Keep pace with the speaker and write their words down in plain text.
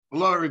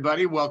Hello,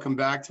 everybody. Welcome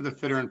back to the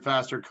Fitter and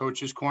Faster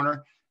Coaches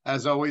Corner.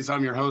 As always,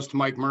 I'm your host,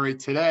 Mike Murray.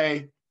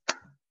 Today,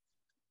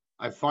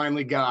 I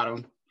finally got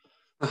him.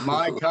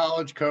 My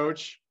college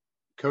coach,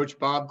 Coach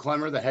Bob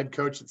Clemmer, the head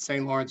coach at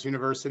St. Lawrence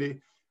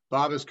University.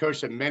 Bob has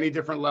coached at many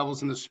different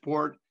levels in the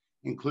sport,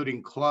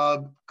 including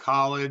club,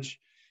 college,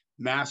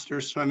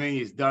 master swimming.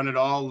 He's done it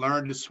all,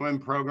 learned to swim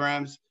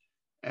programs.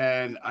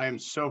 And I am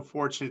so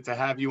fortunate to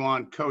have you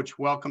on. Coach,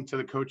 welcome to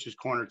the Coaches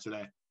Corner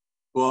today.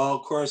 Well,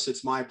 of course,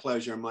 it's my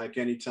pleasure, Mike,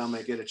 anytime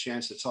I get a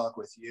chance to talk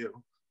with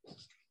you.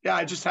 Yeah,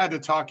 I just had to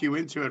talk you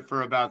into it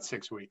for about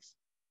 6 weeks.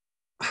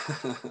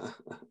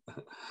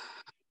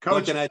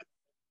 Coach,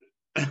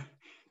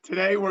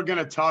 today we're going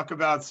to talk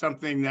about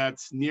something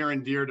that's near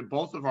and dear to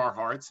both of our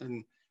hearts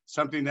and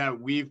something that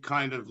we've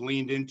kind of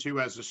leaned into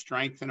as a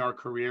strength in our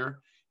career,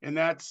 and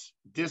that's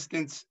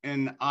distance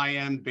and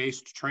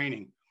IM-based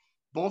training,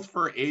 both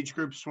for age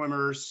group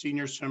swimmers,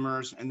 senior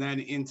swimmers, and then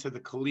into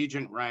the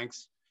collegiate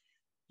ranks.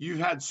 You've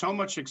had so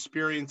much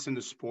experience in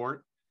the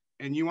sport,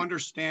 and you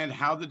understand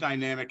how the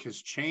dynamic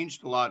has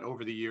changed a lot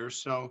over the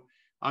years. So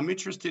I'm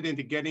interested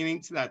into getting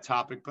into that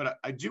topic, but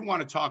I do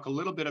want to talk a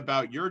little bit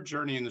about your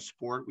journey in the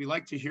sport. We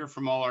like to hear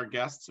from all our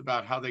guests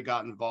about how they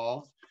got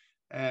involved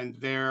and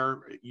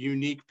their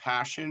unique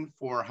passion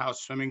for how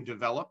swimming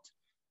developed.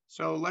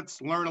 So let's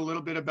learn a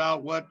little bit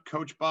about what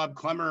Coach Bob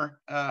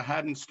Clemmer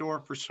had in store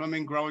for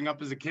swimming growing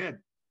up as a kid.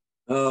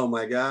 Oh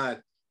my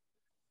God.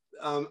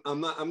 I'm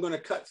going to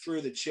cut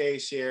through the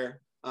chase here.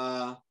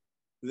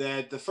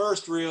 That the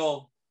first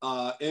real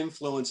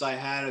influence I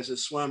had as a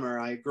swimmer,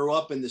 I grew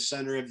up in the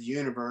center of the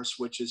universe,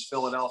 which is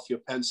Philadelphia,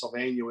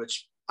 Pennsylvania,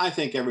 which I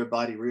think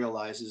everybody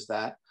realizes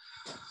that.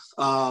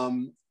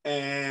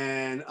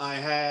 And I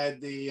had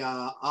the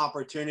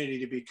opportunity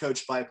to be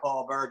coached by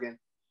Paul Bergen.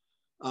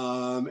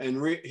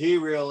 He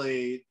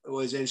really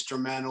was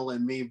instrumental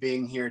in me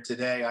being here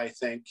today. I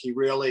think he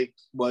really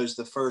was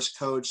the first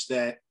coach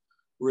that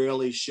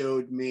really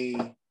showed me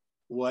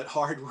what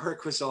hard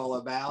work was all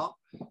about.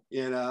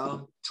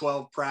 12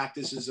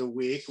 practices a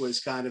week was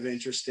kind of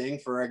interesting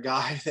for a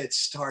guy that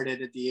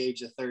started at the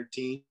age of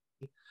 13.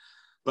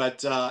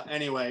 But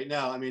anyway,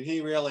 no, I mean, he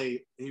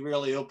really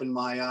opened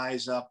my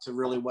eyes up to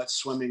really what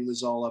swimming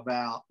was all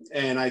about.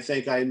 And I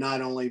think I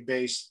not only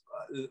based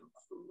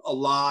a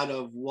lot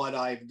of what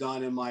I've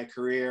done in my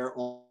career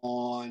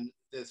on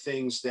the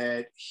things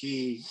that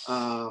he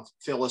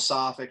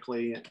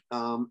philosophically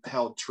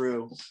held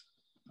true.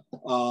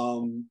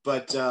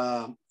 But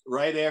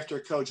right after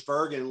Coach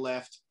Bergen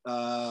left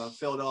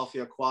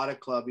Philadelphia Aquatic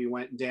Club, he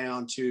went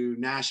down to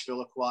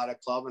Nashville Aquatic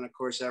Club. And of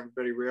course,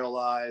 everybody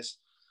realized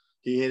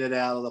he hit it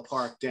out of the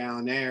park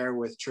down there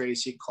with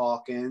Tracy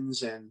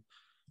Calkins and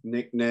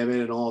Nick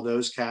Nevitt and all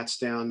those cats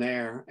down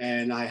there.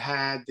 And I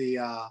had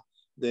the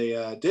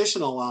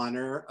additional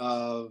honor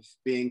of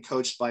being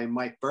coached by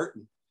Mike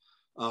Burton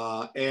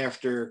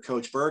after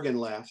Coach Bergen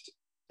left.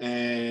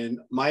 And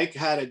Mike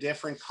had a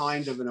different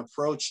kind of an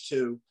approach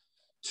to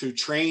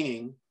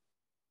training.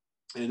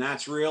 And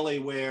that's really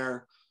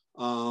where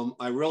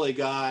I really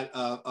got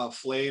a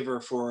flavor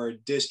for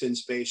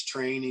distance-based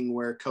training,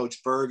 where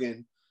Coach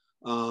Bergen,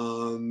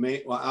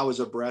 I was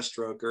a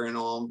breaststroker and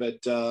all,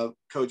 but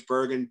Coach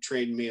Bergen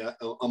trained me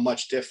a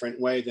much different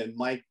way than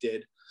Mike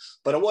did.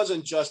 But it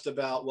wasn't just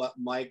about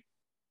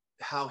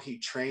how he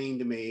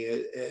trained me,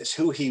 it's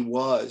who he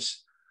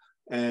was.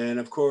 And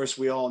of course,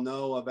 we all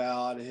know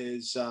about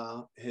his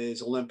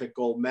Olympic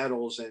gold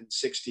medals in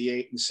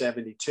 68 and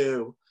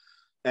 72.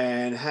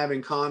 And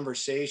having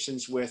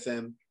conversations with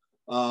him,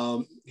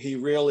 he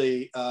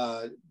really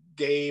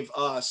gave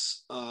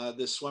us,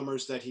 the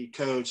swimmers that he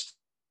coached,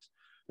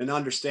 an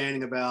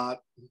understanding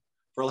about,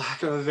 for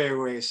lack of a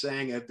better way of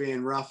saying it,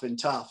 being rough and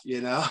tough,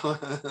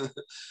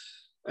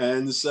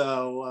 And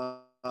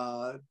so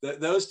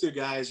those two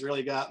guys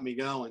really got me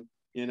going,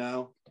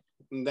 And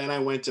then I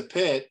went to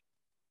Pitt.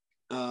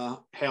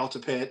 Hail to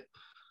Pitt.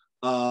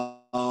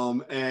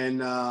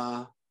 And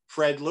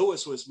Fred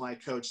Lewis was my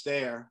coach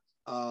there.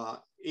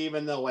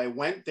 Even though I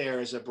went there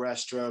as a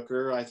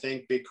breaststroker, I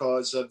think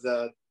because of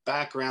the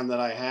background that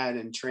I had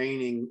in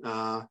training,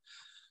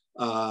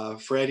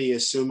 Freddie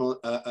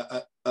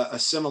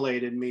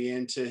assimilated me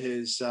into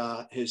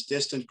his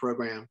distance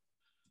program.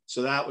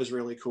 So that was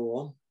really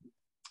cool.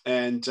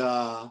 And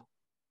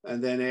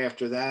then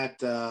after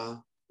that,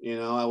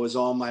 I was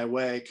on my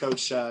way.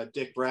 Coach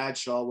Dick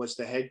Bradshaw was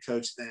the head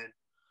coach then,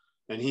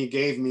 and he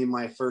gave me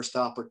my first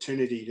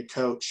opportunity to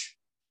coach,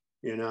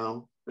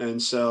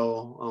 and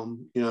so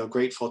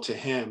grateful to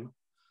him.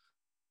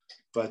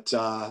 But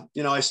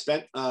I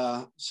spent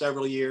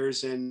several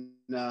years in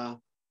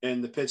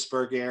the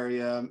Pittsburgh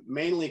area,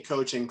 mainly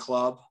coaching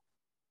club,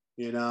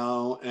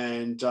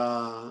 and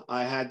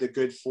I had the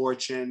good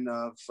fortune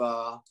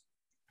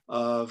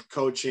of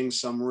coaching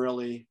some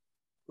really,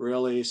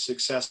 really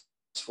successful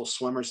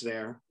swimmers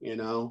there,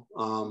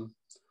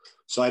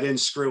 so I didn't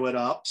screw it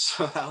up.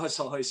 So that was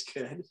always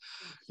good,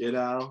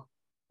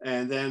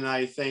 And then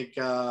I think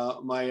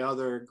my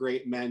other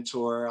great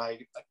mentor, I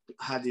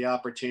had the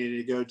opportunity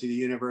to go to the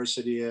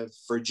University of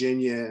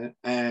Virginia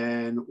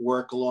and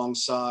work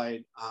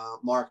alongside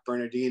Mark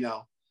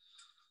Bernardino.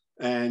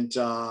 And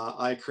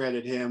I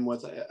credit him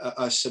with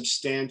a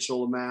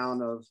substantial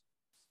amount of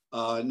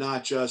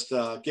not just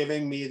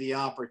giving me the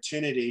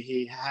opportunity.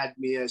 He had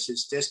me as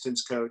his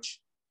distance coach,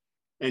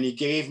 and he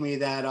gave me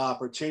that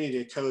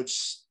opportunity to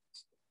coach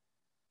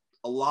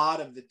a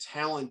lot of the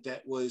talent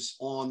that was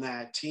on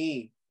that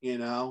team, you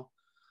know,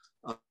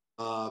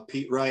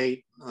 Pete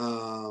Wright,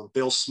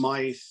 Bill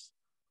Smythe,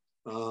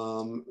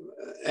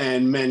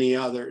 and many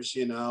others.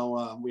 You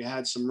know, we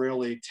had some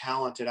really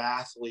talented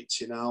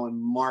athletes, you know,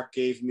 and Mark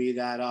gave me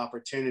that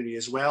opportunity,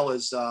 as well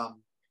as,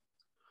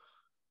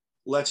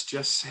 let's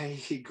just say,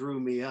 he grew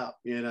me up,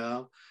 you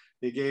know.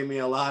 He gave me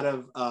a lot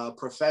of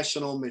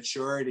professional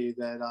maturity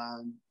that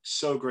I'm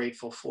so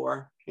grateful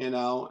for, you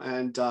know.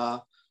 And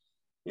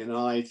you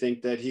know, I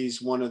think that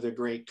he's one of the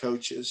great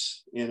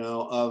coaches, you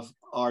know, of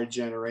our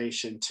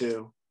generation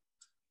too.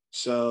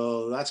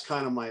 So that's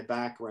kind of my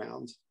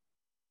background.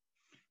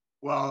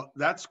 Well,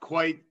 that's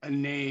quite a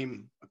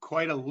name,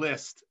 quite a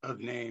list of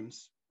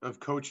names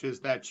of coaches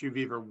that you've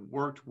either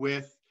worked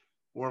with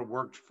or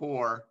worked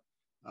for.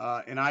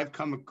 And I've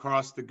come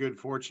across the good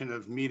fortune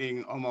of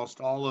meeting almost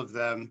all of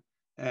them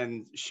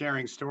and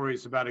sharing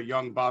stories about a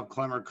young Bob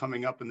Clemmer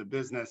coming up in the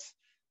business.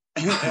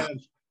 And,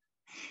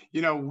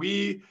 you know,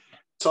 we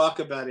talk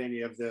about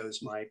any of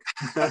those, Mike.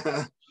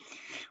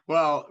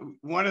 Well,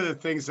 one of the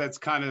things that's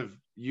kind of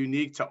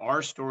unique to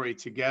our story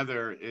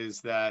together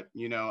is that,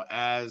 you know,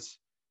 as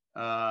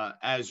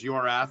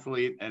your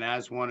athlete and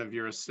as one of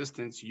your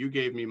assistants, you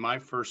gave me my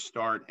first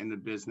start in the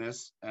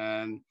business.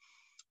 And,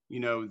 you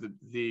know,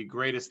 the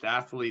greatest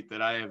athlete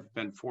that I have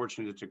been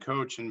fortunate to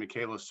coach, in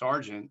Michaela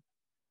Sargent,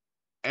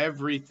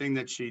 everything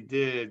that she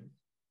did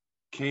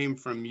came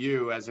from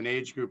you as an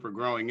age grouper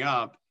growing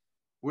up,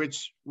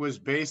 which was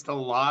based a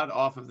lot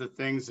off of the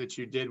things that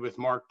you did with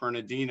Mark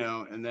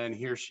Bernardino. And then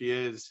here she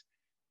is,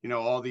 you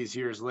know, all these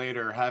years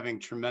later, having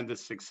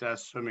tremendous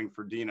success swimming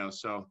for Dino.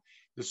 So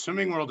the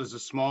swimming world is a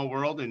small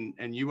world,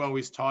 and you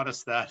always taught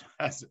us that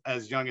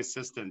as young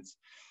assistants.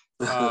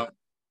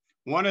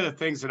 One of the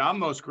things that I'm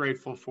most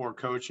grateful for,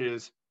 Coach,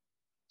 is,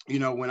 you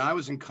know, when I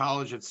was in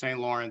college at St.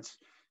 Lawrence,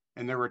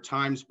 and there were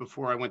times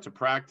before I went to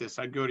practice,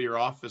 I'd go to your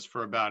office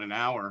for about an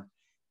hour,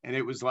 and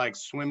it was like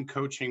swim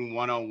coaching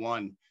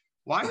 101.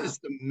 Why is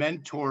the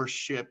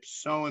mentorship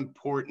so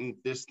important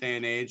this day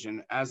and age?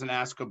 And as an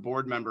ASCA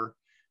board member,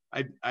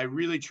 I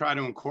really try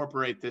to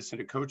incorporate this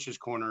into Coach's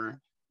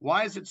Corner.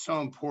 Why is it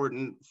so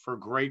important for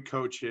great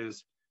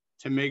coaches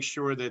to make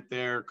sure that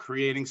they're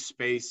creating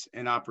space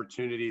and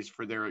opportunities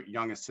for their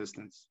young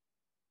assistants?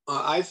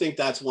 I think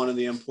that's one of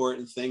the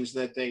important things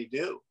that they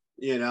do,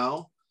 you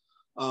know.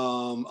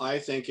 I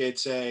think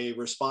it's a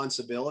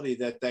responsibility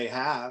that they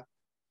have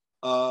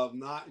of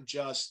not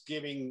just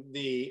giving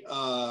the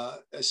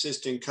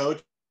assistant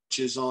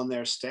coaches on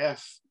their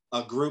staff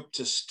a group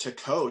to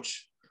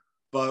coach,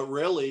 but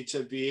really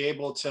to be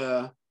able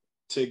to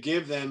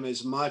give them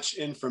as much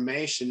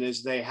information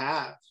as they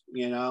have,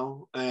 you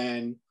know.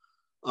 And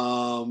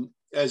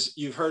as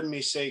you've heard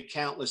me say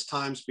countless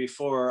times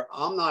before,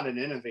 I'm not an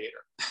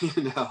innovator,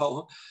 you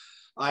know.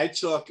 I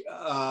took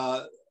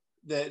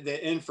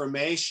the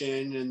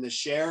information and the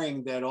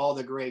sharing that all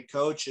the great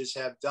coaches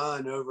have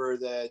done over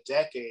the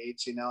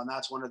decades, you know, and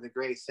that's one of the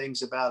great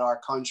things about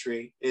our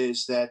country,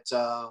 is that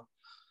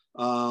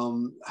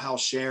how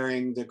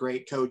sharing the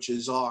great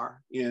coaches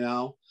are, you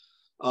know.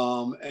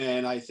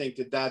 And I think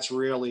that that's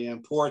really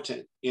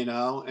important, you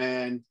know.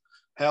 And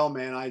hell,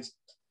 man, I've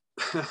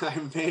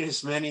made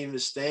as many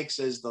mistakes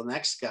as the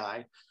next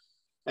guy.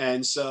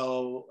 And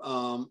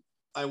so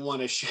I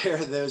want to share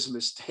those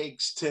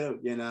mistakes too,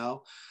 you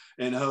know,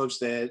 in hopes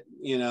that,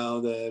 you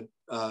know, the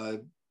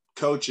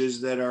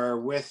coaches that are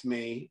with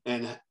me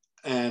and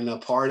a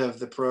part of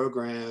the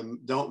program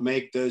don't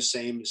make those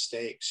same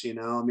mistakes, you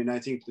know. I mean, I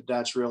think that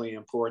that's really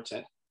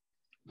important.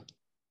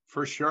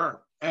 For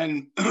sure.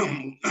 And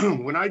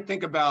when I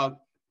think about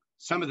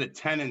some of the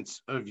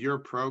tenets of your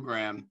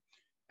program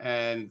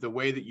and the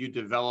way that you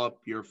develop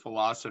your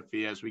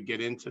philosophy, as we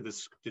get into the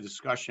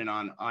discussion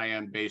on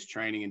IM-based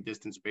training and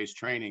distance-based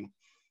training,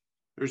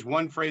 there's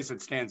one phrase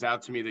that stands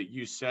out to me that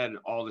you said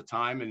all the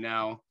time, and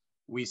now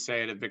we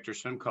say it at Victor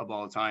Swim Club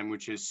all the time,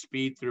 which is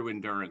speed through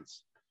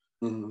endurance.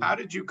 Mm-hmm. How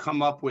did you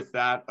come up with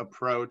that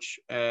approach,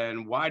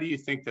 and why do you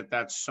think that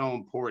that's so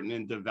important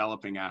in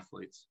developing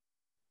athletes?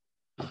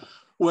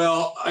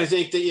 Well, I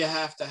think that you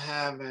have to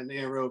have an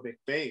aerobic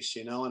base,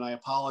 you know, and I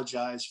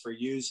apologize for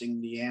using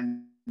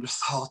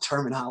Neanderthal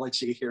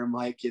terminology here,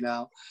 Mike, you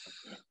know.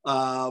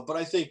 But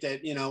I think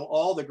that, you know,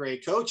 all the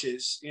great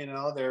coaches, you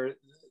know,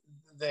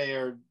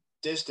 they're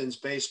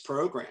distance-based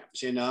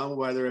programs, you know,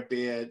 whether it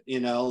be at, you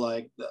know,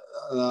 like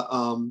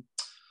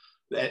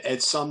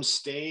at some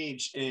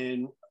stage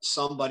in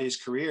somebody's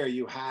career,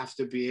 you have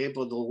to be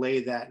able to lay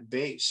that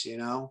base, you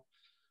know.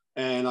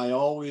 And I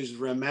always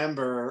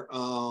remember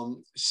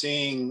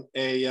seeing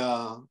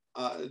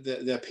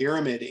the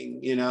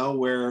pyramiding, you know,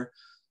 where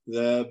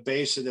the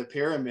base of the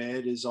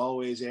pyramid is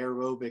always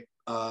aerobic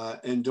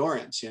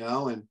endurance, you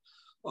know,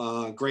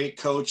 and great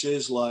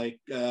coaches like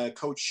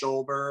Coach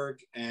Schulberg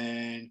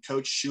and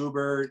Coach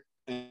Schubert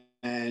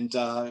and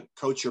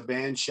Coach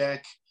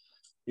Urbanchek,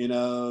 you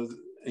know,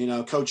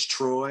 Coach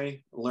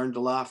Troy. Learned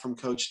a lot from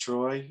Coach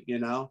Troy, you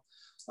know.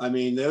 I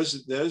mean,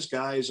 those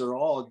guys are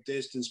all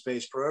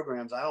distance-based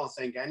programs. I don't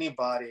think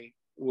anybody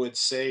would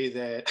say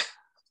that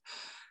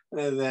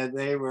that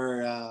they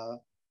were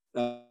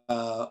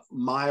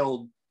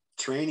mild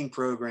training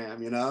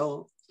program, you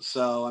know.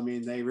 So I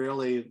mean, they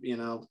really, you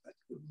know,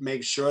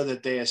 make sure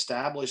that they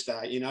establish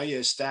that. You know, you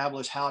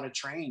establish how to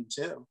train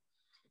too.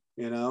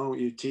 You know,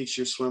 you teach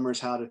your swimmers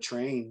how to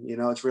train. You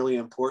know, it's really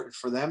important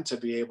for them to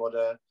be able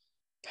to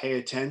pay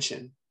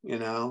attention. You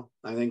know,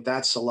 I think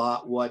that's a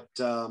lot what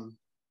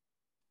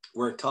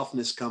where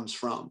toughness comes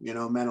from. You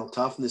know, mental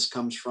toughness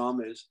comes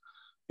from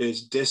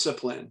is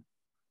discipline,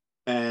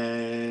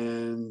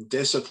 and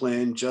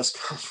discipline just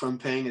comes from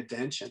paying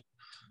attention.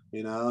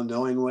 You know,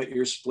 knowing what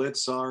your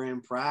splits are in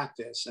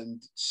practice,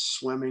 and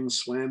swimming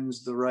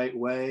swims the right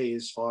way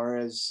as far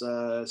as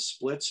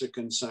splits are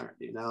concerned.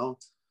 You know,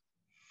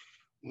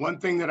 One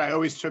thing that I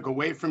always took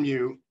away from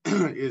you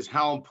is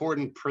how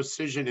important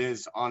precision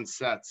is on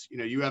sets. You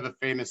know, you have a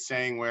famous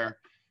saying where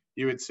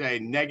you would say,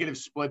 negative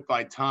split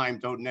by time,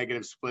 don't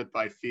negative split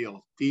by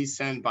feel.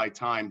 Descend by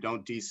time,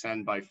 don't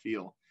descend by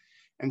feel.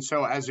 And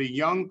so as a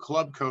young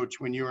club coach,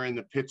 when you were in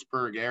the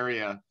Pittsburgh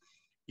area,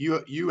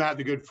 you had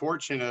the good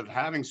fortune of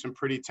having some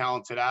pretty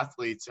talented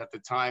athletes at the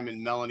time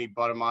in Melanie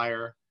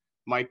Buttermeyer,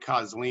 Mike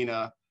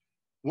Kozlina.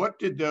 What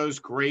did those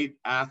great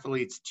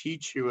athletes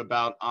teach you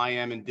about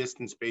IM and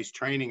distance-based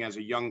training as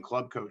a young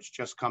club coach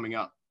just coming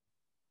up?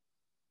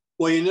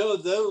 well, you know,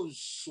 those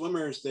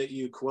swimmers that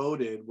you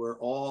quoted were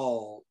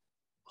all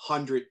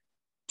 100,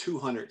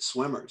 200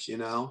 swimmers, you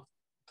know.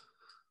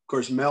 Of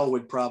course, Mel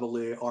would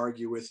probably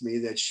argue with me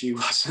that she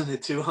wasn't a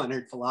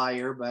 200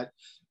 flyer, but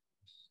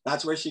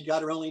that's where she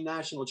got her only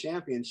national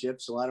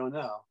championship. So I don't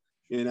know,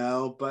 you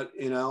know, but,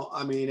 you know,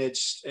 I mean,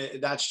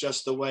 that's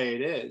just the way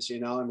it is, you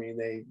know. I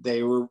mean,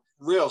 they were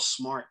real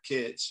smart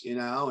kids, you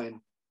know, and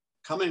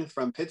coming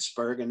from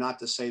Pittsburgh, and not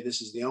to say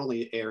this is the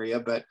only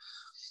area, but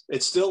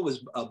it still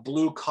was a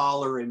blue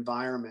collar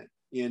environment,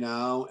 you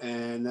know,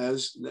 and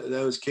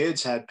those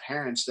kids had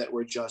parents that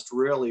were just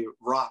really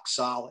rock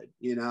solid,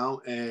 you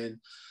know, and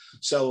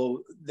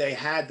so they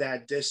had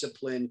that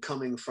discipline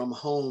coming from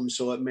home.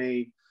 So it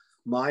made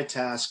my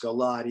task a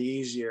lot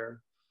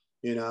easier,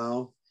 you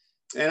know,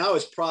 and I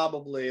was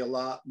probably a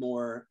lot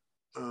more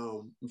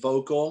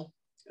vocal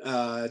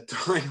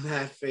during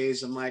that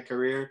phase of my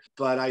career.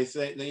 But I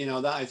think, you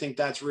know, I think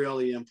that's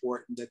really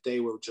important that they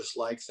were just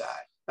like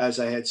that. As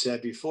I had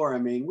said before, I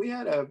mean, we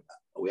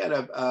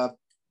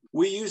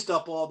used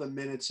up all the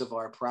minutes of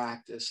our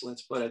practice,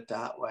 let's put it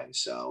that way.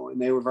 So, and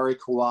they were very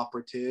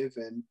cooperative,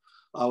 and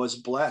I was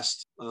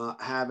blessed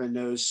having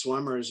those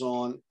swimmers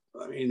on.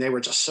 I mean, they were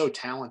just so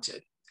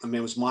talented. I mean,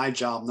 it was my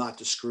job not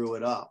to screw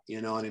it up,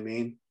 you know what I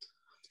mean?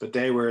 But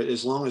they were,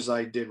 as long as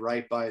I did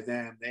right by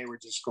them, they were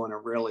just going to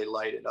really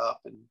light it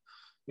up. And,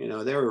 you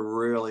know, they were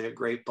really a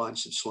great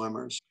bunch of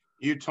swimmers.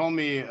 You told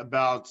me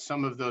about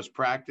some of those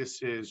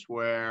practices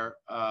where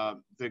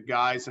the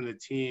guys in the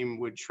team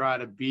would try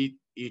to beat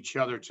each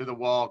other to the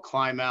wall,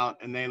 climb out,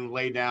 and then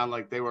lay down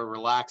like they were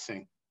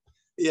relaxing.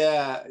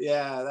 Yeah,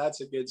 that's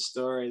a good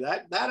story.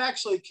 That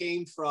actually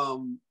came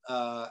from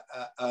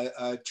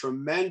a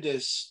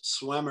tremendous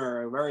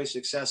swimmer, a very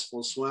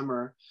successful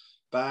swimmer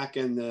back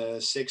in the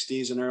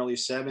 60s and early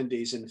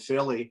 70s in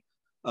Philly.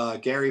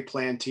 Gary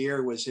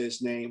Plantier was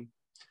his name.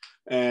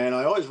 And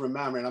I always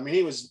remember it. I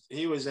mean,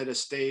 he was at a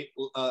state,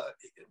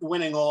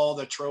 winning all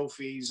the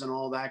trophies and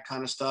all that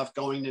kind of stuff,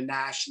 going to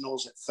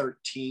nationals at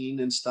 13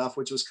 and stuff,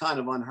 which was kind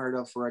of unheard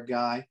of for a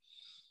guy.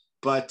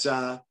 But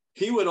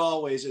he would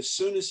always, as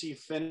soon as he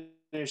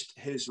finished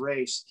his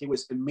race, he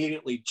was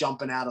immediately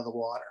jumping out of the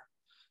water.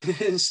 He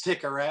didn't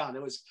stick around.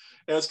 It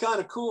was kind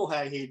of cool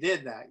how he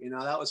did that. You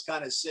know, that was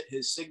kind of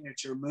his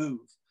signature move.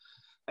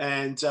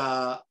 And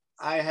I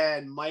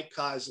had Mike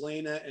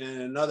Kozlina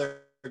and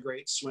another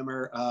great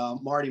swimmer,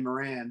 Marty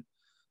Moran,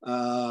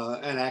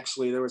 and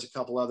actually there was a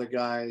couple other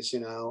guys, you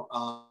know,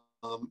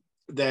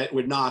 that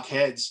would knock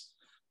heads,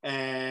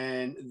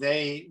 and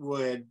they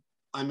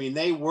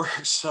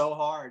worked so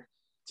hard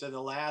to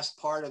the last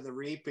part of the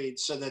repeat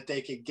so that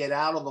they could get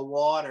out of the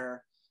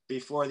water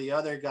before the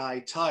other guy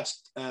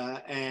touched,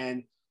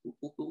 and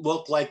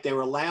looked like they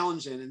were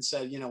lounging, and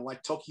said, you know,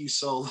 what took you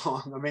so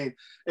long? I mean,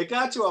 it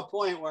got to a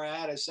point where I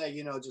had to say,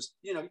 you know, just,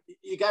 you know,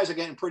 you guys are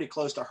getting pretty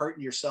close to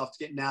hurting yourself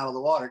getting out of the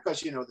water,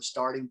 because, you know, the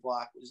starting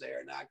block was there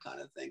and that kind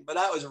of thing. But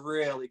that was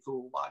really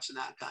cool watching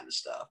that kind of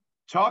stuff.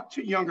 Talk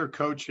to younger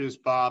coaches,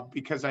 Bob,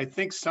 because I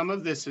think some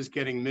of this is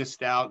getting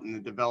missed out in the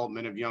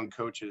development of young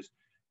coaches.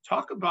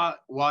 Talk about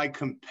why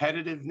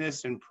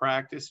competitiveness in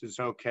practice is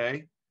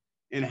okay,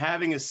 and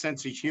having a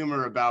sense of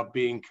humor about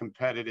being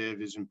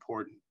competitive is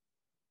important.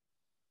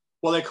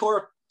 Well,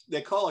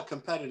 they call it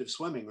competitive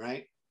swimming,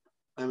 right?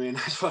 I mean,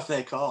 that's what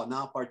they call it,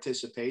 not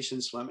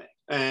participation swimming.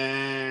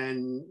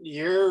 And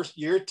your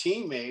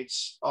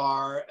teammates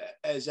are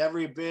as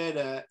every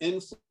bit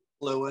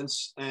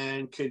influence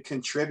and could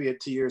contribute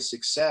to your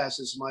success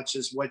as much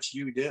as what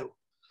you do.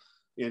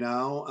 You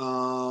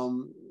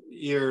know,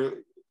 you're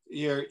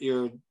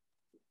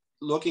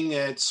looking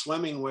at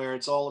swimming where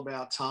it's all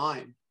about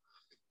time.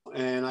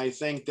 And I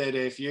think that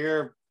if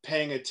you're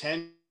paying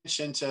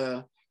attention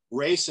to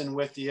racing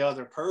with the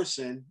other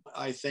person,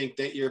 I think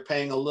that you're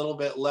paying a little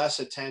bit less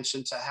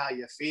attention to how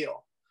you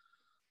feel.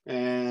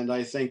 And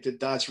I think that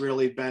that's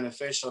really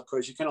beneficial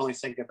because you can only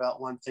think about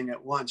one thing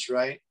at once,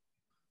 right?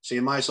 So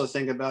you might as well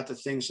think about the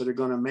things that are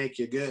going to make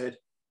you good.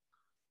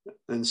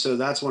 And so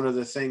that's one of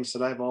the things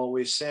that I've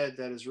always said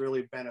that is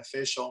really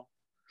beneficial.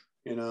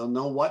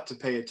 Know what to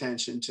pay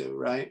attention to,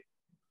 right?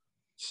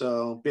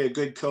 So be a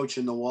good coach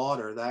in the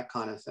water, that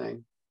kind of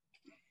thing.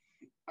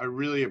 I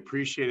really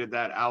appreciated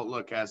that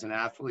outlook as an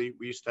athlete.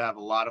 We used to have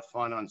a lot of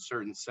fun on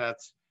certain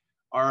sets.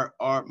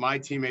 My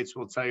teammates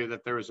will tell you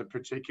that there was a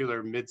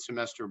particular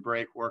mid-semester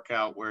break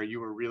workout where you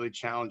were really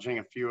challenging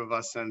a few of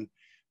us, and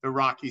the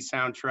Rocky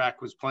soundtrack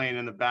was playing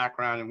in the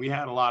background, and we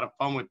had a lot of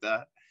fun with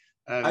that.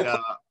 And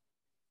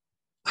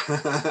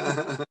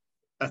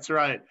that's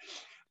right.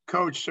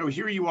 Coach, so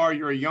here you are,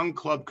 you're a young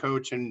club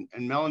coach, and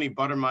Melanie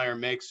Buttermeyer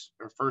makes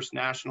her first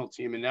national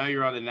team, and now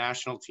you're on the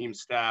national team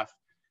staff.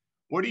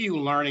 What are you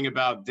learning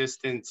about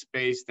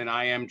distance-based and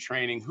IM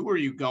training? Who are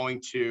you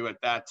going to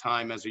at that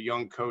time as a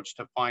young coach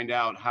to find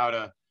out how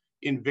to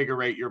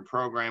invigorate your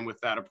program with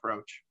that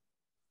approach?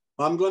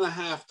 I'm going to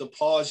have to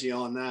pause you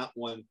on that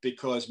one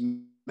because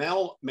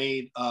Mel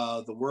made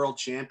the world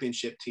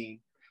championship team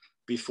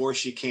before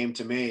she came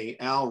to me.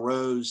 Al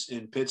Rose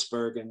in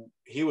Pittsburgh, and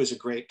he was a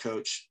great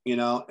coach,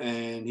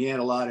 and he had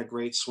a lot of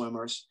great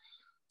swimmers.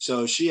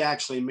 So she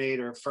actually made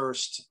her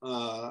first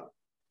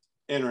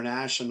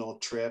international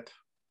trip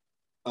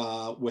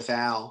with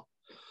Al,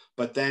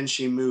 but then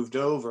she moved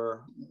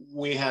over.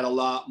 We had a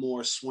lot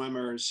more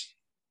swimmers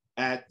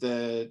at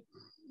the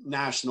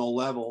national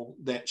level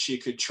that she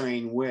could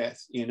train with,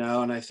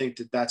 and I think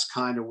that that's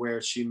kind of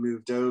where she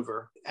moved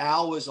over.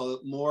 Al was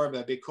more of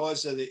a,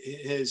 because of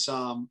his,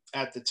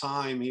 at the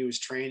time he was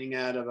training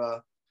out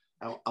of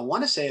I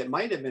want to say it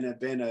might have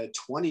been a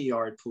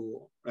 20-yard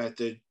pool at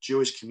the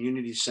Jewish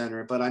Community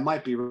Center, but I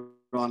might be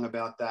wrong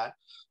about that.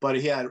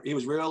 But he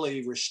was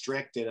really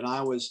restricted, and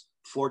I was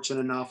fortunate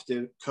enough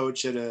to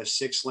coach at a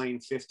 6-lane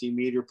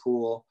 50-meter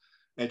pool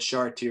at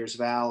Chartiers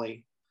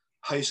Valley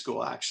High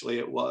School, actually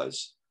it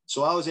was.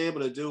 So I was able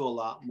to do a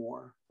lot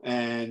more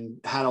and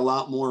had a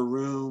lot more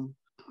room.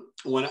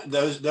 When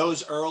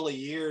those early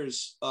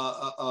years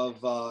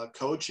of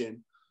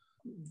coaching,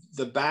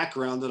 the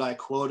background that I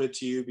quoted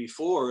to you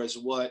before is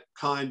what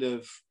kind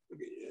of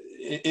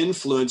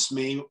influenced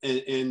me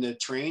in the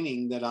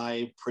training that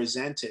I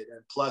presented.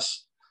 And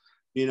plus,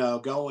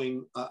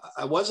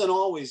 I wasn't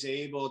always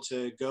able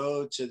to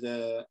go to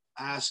the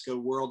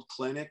ASCA World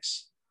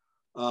Clinics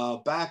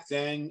back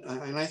then,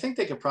 and I think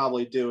they could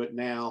probably do it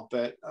now,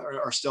 but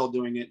are still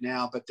doing it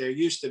now. But there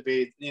used to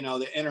be,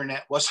 the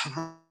internet wasn't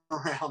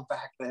around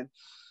back then.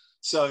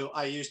 So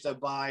I used to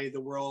buy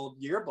the world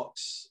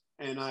yearbooks,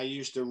 and I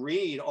used to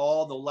read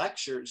all the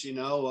lectures,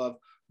 of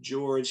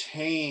George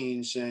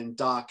Haynes and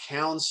Doc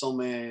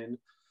Councilman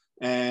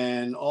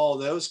and all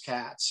those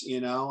cats.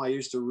 I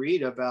used to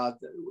read about,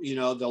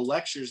 the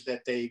lectures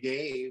that they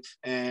gave,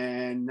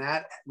 and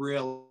that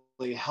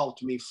really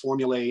helped me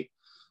formulate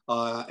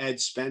Ed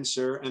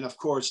Spencer. And of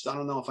course, I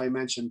don't know if I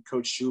mentioned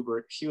Coach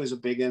Schubert. He was a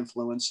big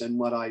influence in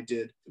what I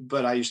did,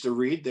 but I used to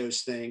read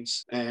those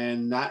things,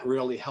 and that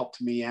really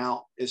helped me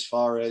out as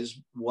far as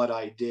what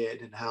I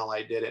did and how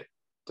I did it.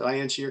 Did I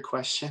answer your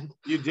question?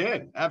 You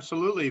did,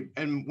 absolutely.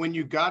 And when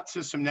you got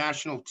to some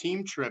national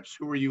team trips,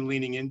 who were you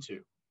leaning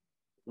into?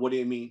 What do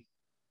you mean?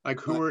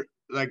 Like who were,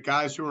 like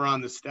guys who were on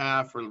the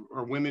staff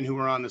or women who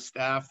were on the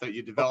staff that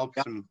you developed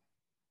some?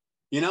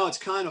 It's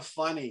kind of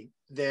funny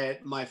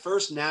that my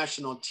first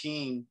national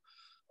team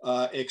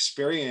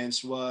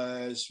experience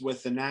was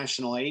with the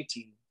national A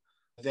team.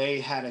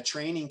 They had a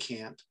training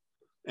camp,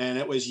 and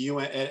it was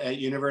at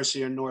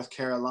University of North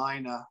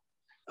Carolina.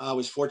 I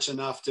was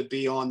fortunate enough to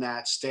be on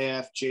that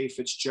staff. Jay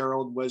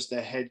Fitzgerald was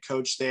the head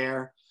coach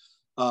there.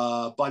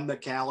 Bud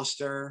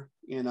McAllister,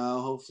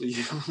 hopefully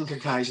you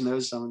guys know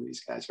some of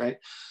these guys, right?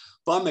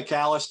 Bud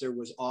McAllister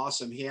was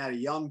awesome. He had a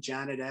young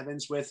Janet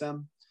Evans with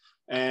him.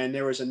 And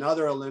there was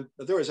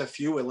there was a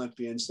few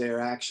Olympians there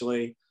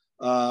actually,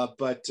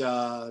 but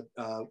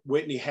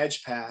Whitney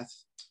Hedgepath,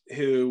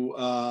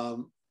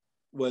 who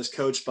was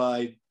coached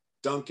by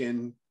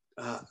Duncan,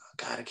 God,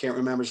 I can't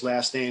remember his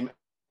last name,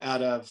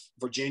 out of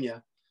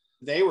Virginia.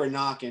 They were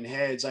knocking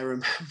heads. I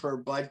remember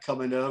Bud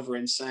coming over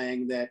and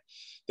saying that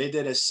they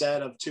did a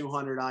set of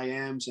 200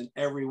 IMs and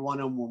every one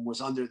of them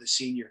was under the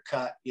senior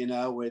cut,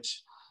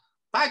 which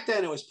back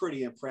then it was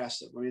pretty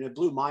impressive. I mean, it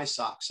blew my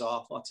socks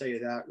off. I'll tell you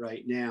that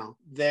right now.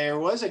 There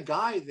was a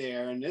guy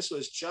there, and this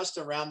was just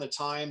around the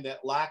time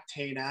that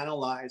lactate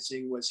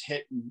analyzing was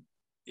hitting,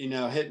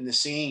 hitting the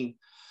scene,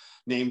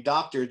 named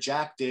Dr.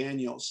 Jack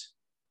Daniels.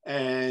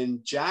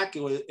 And Jack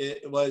was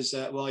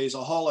he's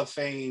a Hall of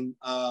Fame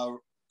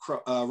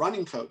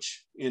running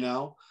coach,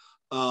 and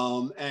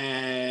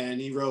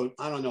he wrote,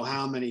 I don't know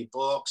how many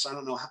books. I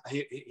don't know.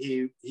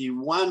 He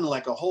won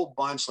like a whole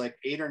bunch, like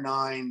 8 or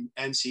 9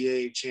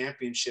 NCAA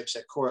championships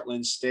at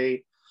Cortland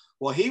State.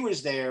 Well, he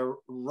was there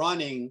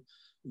running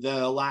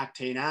the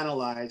lactate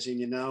analyzing,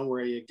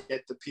 where you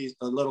get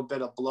a little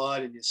bit of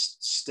blood and you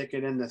stick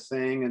it in the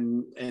thing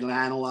and it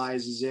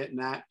analyzes it and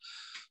that.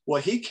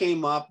 Well, he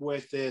came up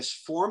with this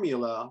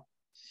formula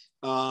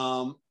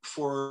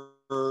for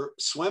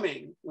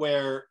swimming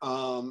where,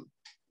 by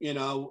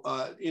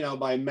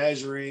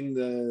measuring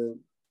the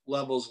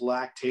levels of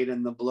lactate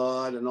in the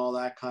blood and all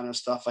that kind of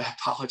stuff. I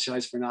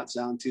apologize for not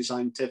sounding too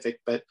scientific,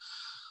 but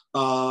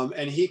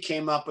and he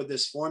came up with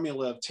this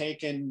formula of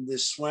taking the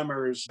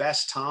swimmer's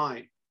best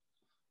time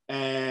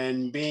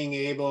and being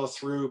able,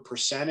 through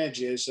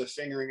percentages, of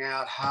figuring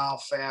out how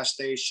fast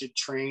they should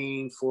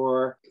train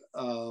for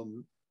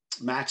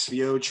max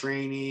VO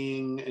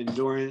training,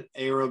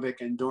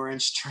 aerobic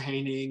endurance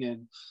training,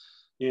 and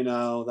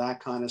that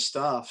kind of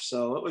stuff.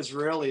 So it was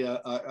really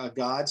a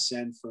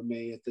godsend for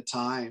me at the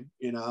time,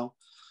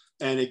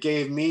 and it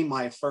gave me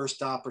my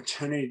first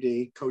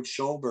opportunity to coach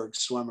Schulberg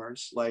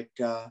swimmers. Like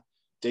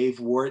Dave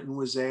Wharton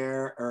was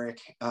there,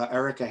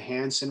 Erica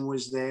Hansen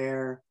was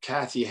there,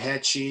 Kathy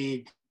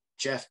Hetchie,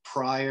 Jeff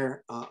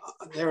Pryor.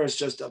 There was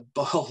just a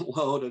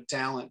boatload of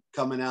talent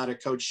coming out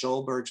of Coach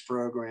Schulberg's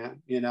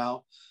program,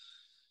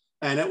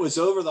 And it was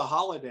over the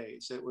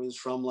holidays. It was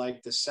from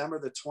like December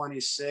the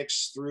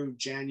 26th through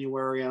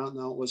January, I don't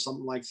know, it was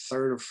something like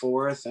 3rd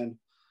or 4th. And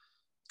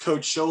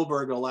Coach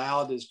Schulberg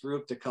allowed his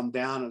group to come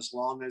down as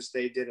long as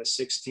they did a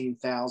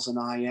 16,000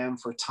 IM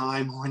for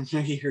time on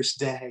New Year's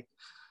Day.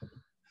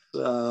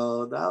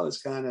 So that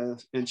was kind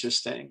of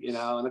interesting,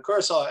 And of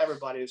course,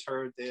 everybody has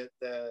heard the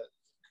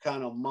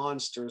kind of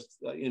monster,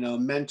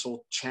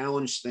 mental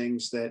challenge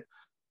things that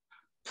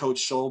Coach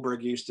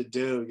Schulberg used to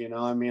do.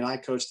 I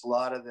coached a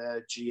lot of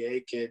the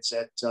GA kids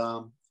at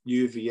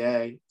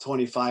UVA,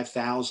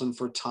 25,000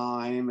 for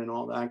time and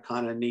all that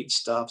kind of neat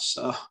stuff.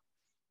 So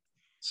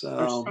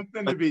there's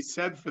something to be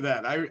said for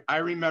that. I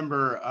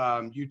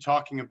remember you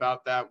talking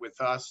about that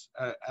with us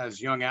as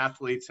young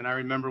athletes. And I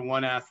remember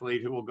one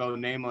athlete, who will go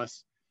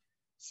nameless,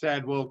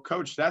 said, well,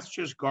 Coach, that's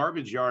just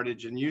garbage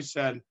yardage. And you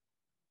said,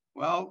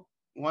 well,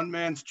 one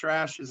man's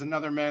trash is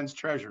another man's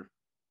treasure.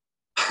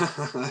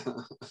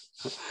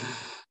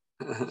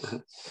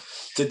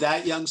 Did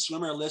that young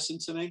swimmer listen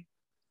to me?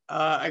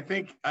 I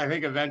think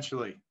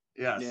eventually,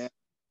 yes. Yeah, I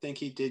think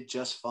he did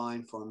just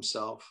fine for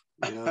himself.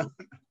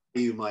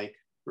 You, Mike,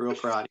 real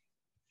proud of you.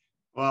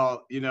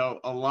 Well,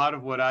 a lot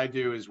of what I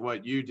do is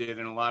what you did,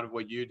 and a lot of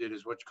what you did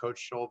is what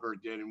Coach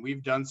Schulberg did, and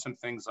we've done some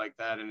things like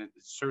that, and it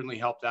certainly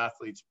helped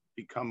athletes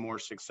become more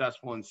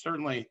successful, and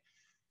certainly,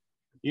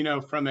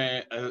 from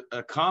a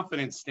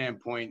confidence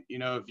standpoint,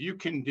 if you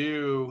can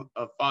do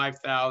a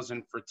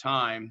 5,000 for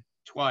time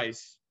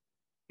twice,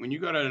 when you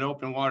go to an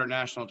open water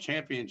national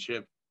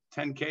championship,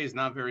 10K is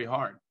not very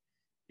hard.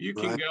 You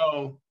can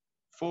go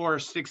 4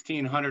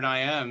 1,600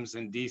 IMs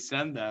and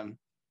descend them.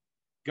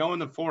 Going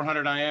the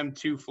 400 IM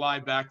 2 fly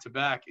back to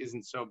back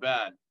isn't so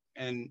bad.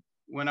 And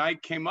when I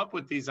came up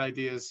with these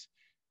ideas,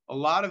 a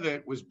lot of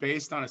it was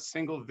based on a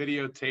single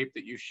videotape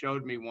that you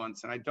showed me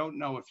once. And I don't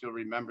know if you'll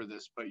remember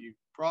this, but you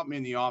brought me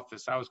in the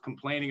office. I was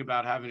complaining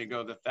about having to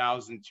go the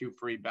 1,000 2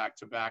 free back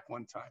to back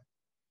one time.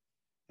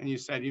 And you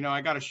said,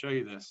 I got to show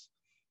you this.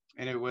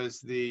 And it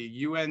was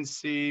the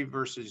UNC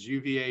versus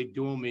UVA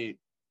dual meet.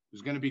 It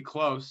was going to be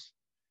close.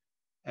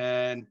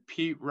 And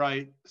Pete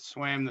Wright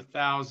swam the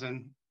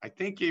 1,000. I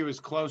think he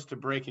was close to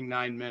breaking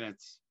 9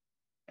 minutes.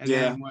 And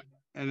then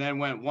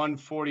went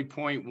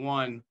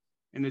 140.1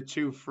 in the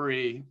 2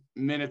 free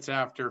minutes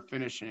after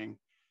finishing.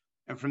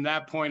 And from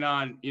that point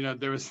on,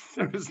 there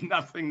was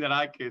nothing that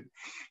I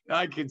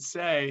could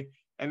say.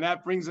 And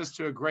that brings us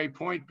to a great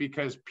point,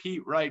 because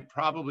Pete Wright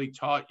probably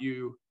taught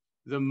you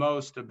the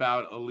most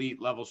about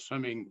elite level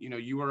swimming.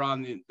 You were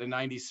on the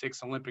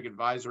 96 Olympic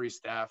advisory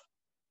staff.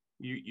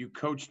 You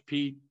coached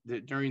Pete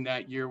during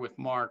that year with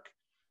Mark.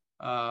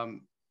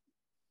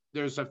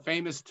 There's a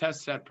famous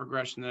test set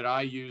progression that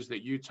I use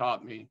that you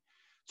taught me.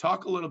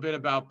 Talk a little bit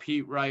about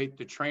Pete Wright,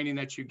 the training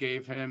that you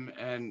gave him,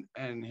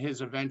 and his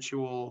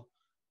eventual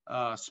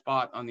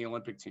spot on the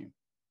Olympic team.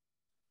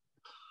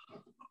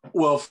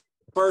 Well,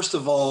 first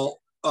of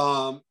all,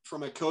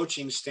 from a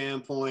coaching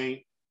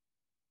standpoint,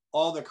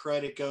 all the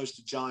credit goes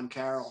to John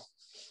Carroll.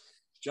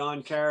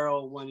 John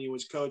Carroll, when he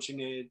was coaching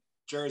at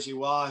Jersey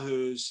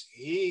Wahoos,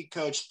 he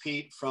coached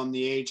Pete from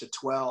the age of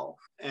 12.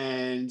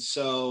 And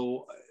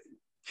so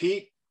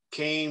Pete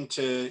came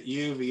to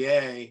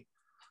UVA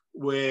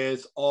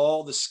with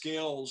all the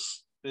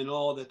skills and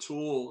all the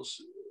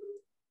tools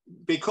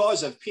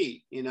because of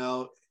Pete,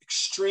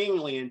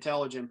 extremely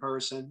intelligent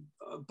person,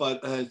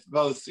 but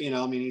both,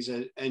 he's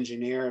an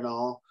engineer and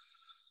all,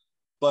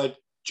 but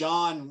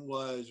John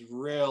was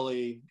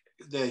really,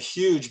 the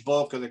huge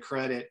bulk of the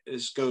credit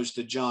goes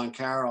to John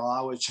Carroll.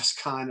 I was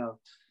just kind of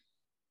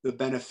the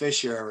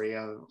beneficiary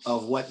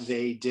of what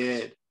they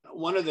did.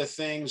 One of the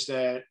things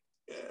that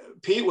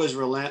Pete was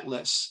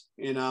relentless,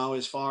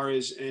 as far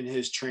as in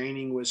his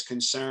training was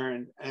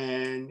concerned,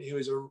 and he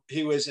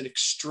was an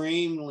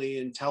extremely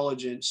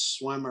intelligent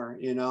swimmer,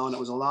 and it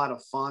was a lot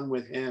of fun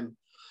with him.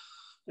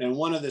 And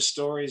one of the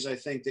stories I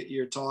think that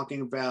you're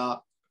talking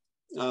about,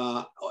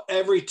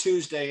 every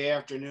Tuesday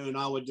afternoon,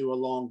 I would do a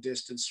long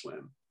distance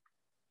swim.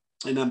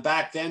 And then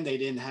back then they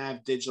didn't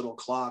have digital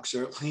clocks,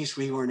 or at least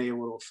we weren't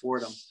able to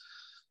afford them.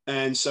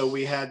 And so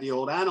we had the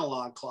old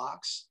analog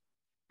clocks.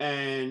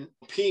 And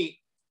Pete,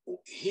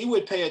 he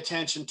would pay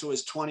attention to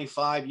his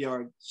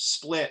 25-yard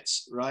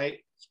splits, right?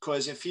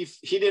 Because if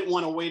he didn't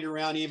want to wait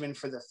around even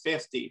for the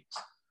 50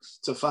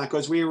 to find,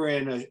 because we were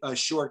in a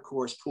short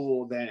course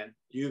pool then.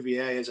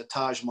 UVA is a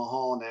Taj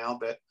Mahal now,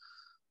 but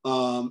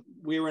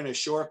we were in a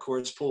short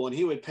course pool, and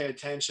he would pay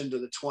attention to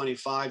the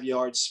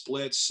 25-yard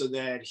splits so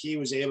that he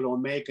was able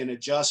to make an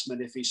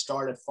adjustment if he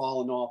started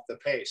falling off the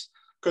pace.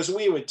 Because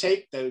we would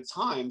take those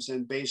times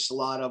and base a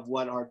lot of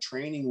what our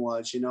training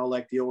was,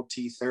 like the old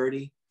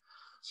T30.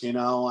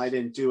 I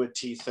didn't do a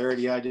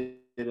T30. I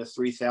did a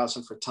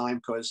 3,000 for time,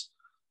 because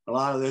a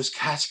lot of those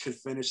cats could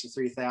finish the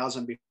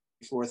 3,000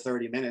 before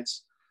 30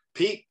 minutes.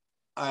 Pete,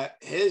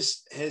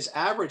 his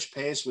average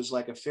pace was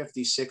like a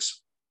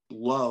 56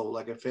 low,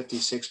 like a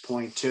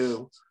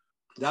 56.2.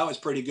 That was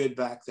pretty good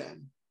back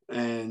then.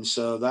 And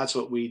so that's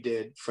what we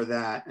did for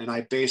that. And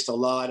I based a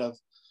lot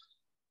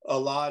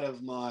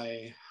of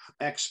my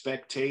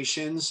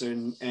expectations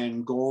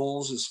and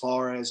goals as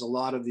far as a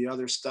lot of the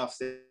other stuff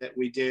that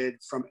we did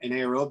from an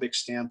aerobic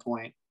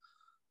standpoint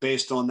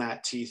based on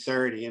that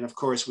T30. And of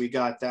course, we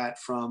got that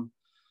from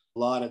a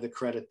lot of the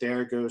credit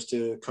there goes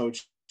to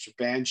Coach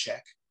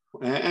Banchek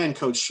and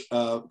Coach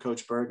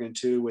Bergen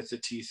too, with the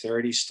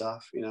T30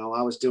 stuff.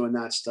 I was doing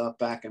that stuff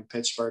back in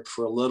Pittsburgh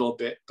for a little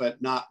bit,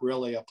 but not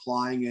really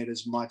applying it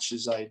as much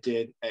as I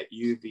did at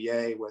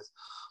UVA with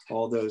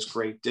all those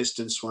great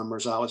distance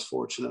swimmers I was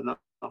fortunate enough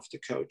to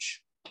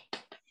coach.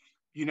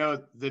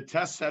 The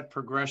test set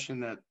progression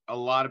that a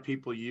lot of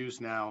people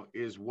use now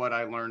is what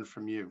I learned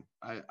from you.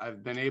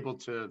 I've been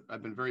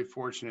very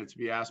fortunate to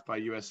be asked by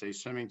USA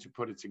Swimming to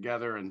put it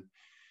together, and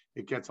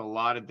it gets a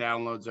lot of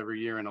downloads every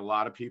year, and a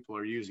lot of people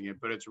are using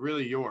it, but it's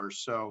really yours.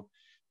 So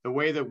the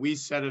way that we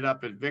set it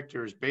up at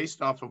Victor is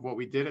based off of what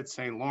we did at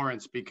St.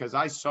 Lawrence, because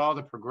I saw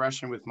the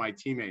progression with my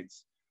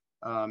teammates.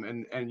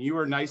 And you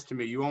were nice to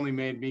me. You only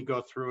made me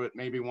go through it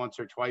maybe once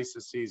or twice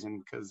a season,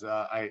 because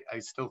I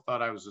still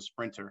thought I was a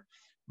sprinter.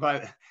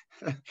 But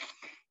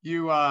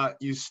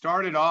you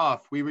started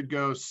off, we would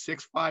go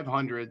 6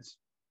 500s,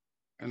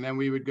 and then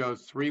we would go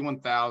 3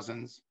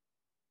 1000s.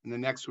 And the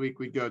next week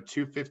we'd go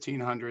 2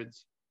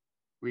 1500s.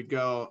 We'd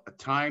go a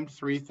timed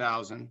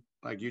 3000,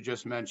 like you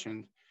just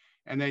mentioned.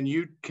 And then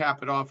you'd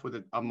cap it off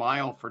with a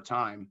mile for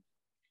time.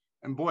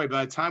 And boy,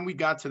 by the time we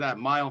got to that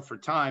mile for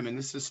time, and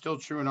this is still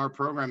true in our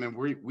program, and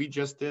we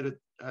just did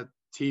a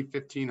T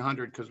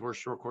 1500 because we're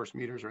short course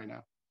meters right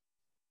now.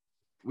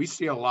 We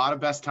see a lot of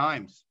best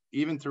times,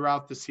 even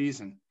throughout the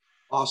season.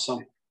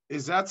 Awesome.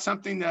 Is that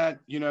something that,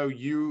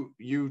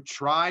 you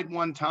tried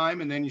one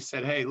time and then you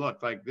said, hey,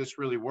 look, like this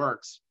really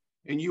works?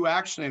 And you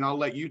actually, and I'll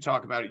let you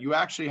talk about it, you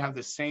actually have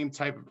the same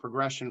type of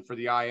progression for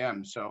the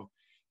IM. So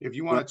if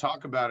you want to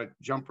talk about it,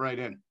 jump right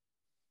in.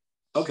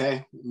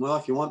 Okay. Well,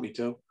 if you want me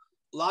to.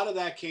 A lot of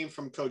that came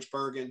from Coach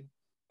Bergen.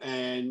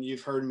 And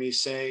you've heard me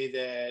say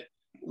that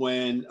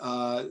when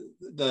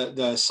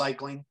the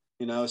cycling,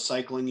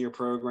 cycling your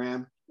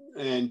program,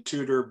 and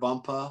Tudor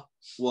Bumpa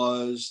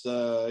was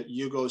the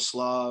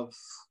Yugoslav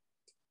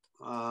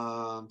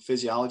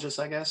physiologist,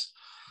 I guess,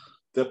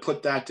 that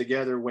put that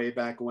together way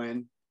back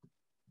when.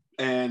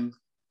 And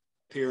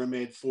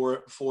pyramid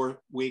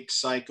 4-week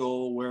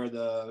cycle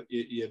where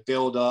you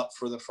build up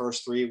for the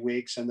first 3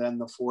 weeks, and then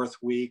the fourth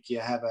week you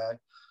have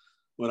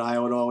what I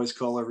would always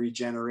call a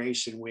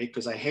regeneration week,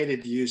 because I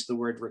hated to use the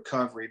word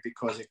recovery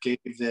because it gave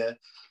the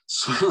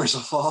swimmers a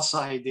false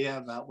idea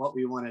about what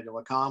we wanted to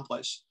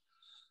accomplish.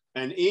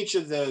 And each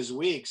of those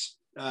weeks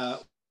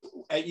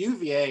at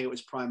UVA, it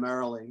was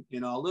primarily,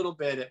 a little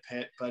bit at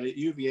Pitt, but at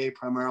UVA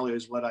primarily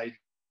is what I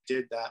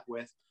did that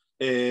with.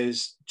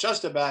 Is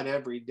just about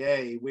every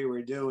day we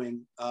were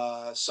doing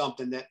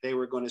something that they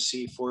were going to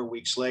see 4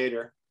 weeks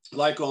later.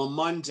 Like on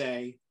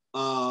Monday,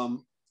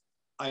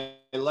 I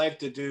like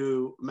to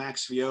do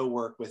Max VO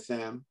work with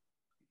them.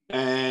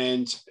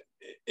 And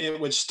it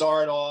would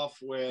start off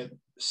with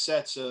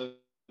sets of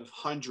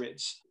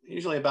hundreds,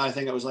 usually about, I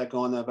think it was like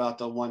on about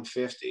the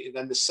 150.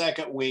 Then the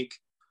second week,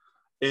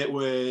 it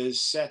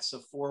was sets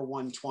of 4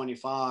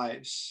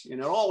 125s.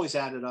 It always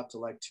added up to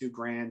like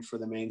 $2,000 for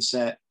the main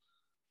set,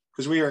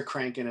 because we were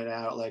cranking it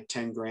out like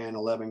 10 grand,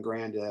 11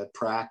 grand to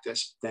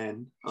practice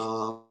then.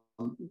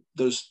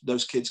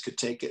 Those kids could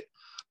take it.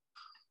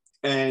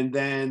 And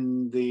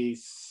then the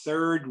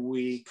third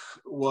week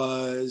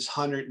was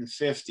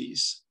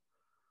 150s.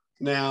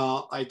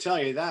 Now, I tell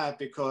you that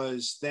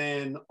because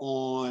then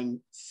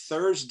on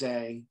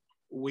Thursday,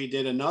 we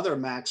did another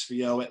Max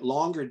VO at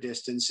longer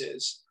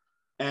distances.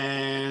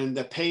 And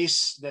the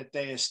pace that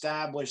they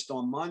established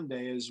on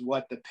Monday is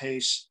what the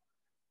pace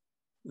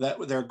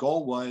that their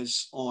goal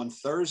was on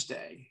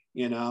Thursday.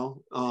 You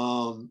know,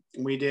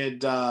 we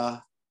did, let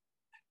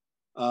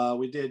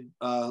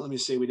me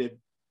see, we did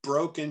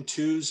broken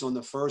twos on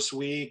the first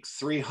week,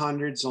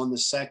 300s on the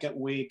second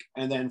week,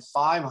 and then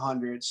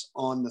 500s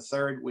on the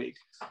third week.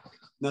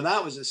 Now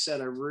that was a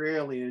set I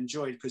really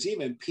enjoyed because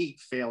even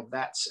Pete failed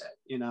that set,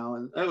 you know,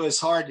 and it was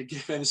hard to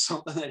give him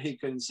something that he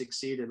couldn't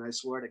succeed in, I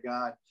swear to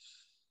God.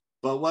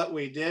 But what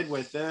we did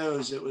with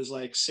those, it was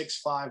like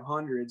 6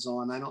 500s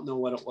on, I don't know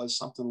what it was,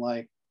 something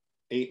like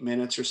 8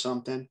 minutes or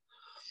something,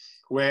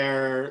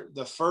 where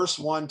the first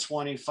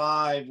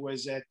 125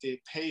 was at the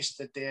pace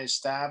that they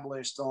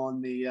established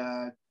on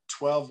the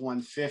 12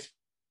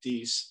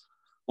 150s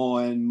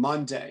on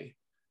Monday.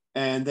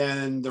 And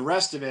then the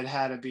rest of it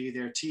had to be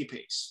their T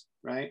pace,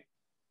 right?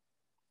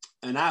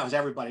 And that was,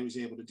 everybody was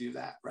able to do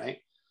that, right?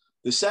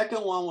 The second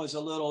one was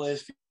a little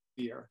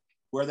iffier,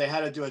 where they had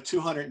to do a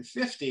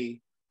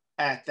 250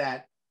 at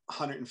that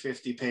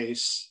 150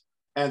 pace.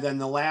 And then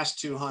the last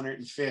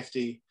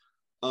 250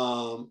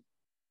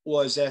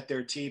 was at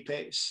their T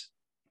pace.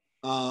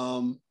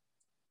 And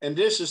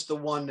this is the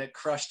one that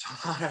crushed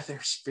a lot of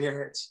their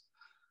spirits.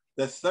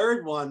 The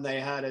third one, they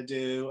had to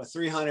do a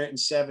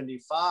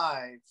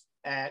 375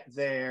 at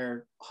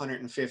their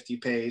 150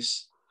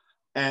 pace.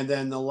 And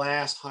then the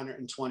last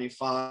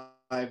 125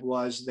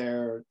 was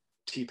their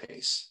T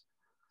pace.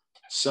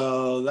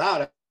 So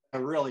that, I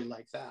really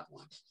like that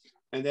one.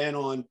 And then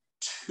on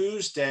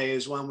Tuesday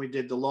is when we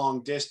did the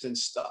long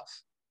distance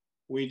stuff.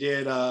 We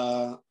did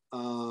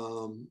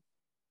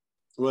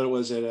what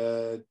was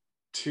it,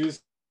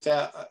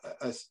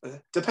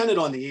 depended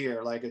on the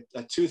year, like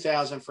a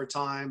 2,000 for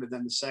time, and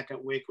then the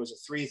second week was a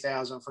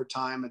 3,000 for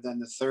time, and then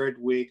the third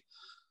week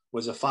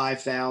was a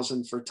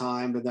 5,000 for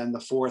time, and then the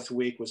fourth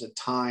week was a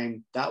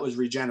time, that was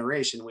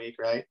regeneration week,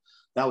 right?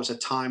 That was a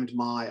timed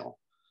mile,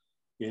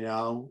 you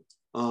know.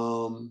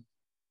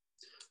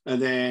 And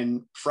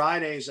then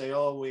Fridays, I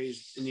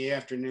always, in the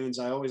afternoons,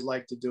 I always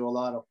like to do a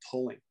lot of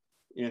pulling,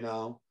 you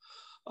know.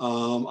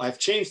 I've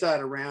changed that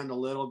around a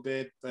little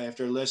bit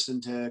after listening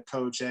to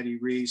Coach Eddie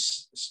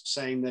Reese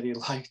saying that he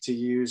liked to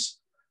use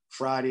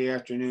Friday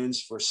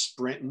afternoons for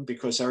sprinting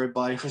because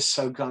everybody was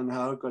so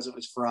gung-ho because it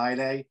was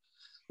Friday.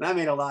 And that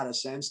made a lot of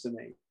sense to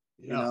me,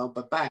 you know.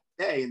 But back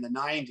in the day, in the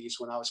 90s,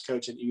 when I was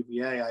coaching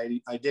UVA,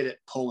 I did it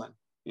pulling,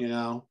 you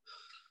know.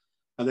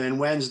 And then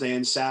Wednesday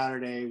and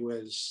Saturday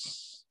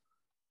was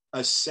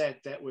a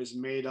set that was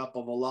made up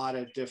of a lot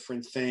of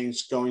different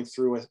things, going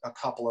through a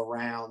couple of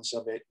rounds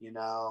of it, you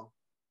know.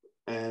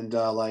 And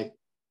like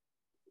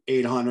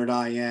 800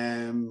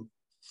 IM,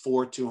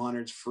 4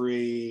 200s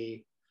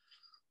free,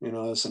 you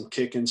know, some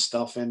kicking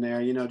stuff in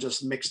there, you know,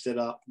 just mixed it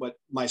up. What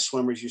my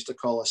swimmers used to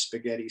call a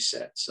spaghetti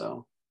set.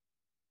 So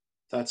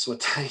that's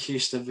what that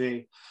used to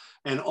be.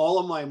 And all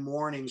of my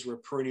mornings were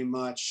pretty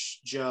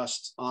much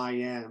just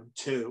IM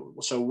too.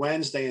 So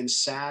Wednesday and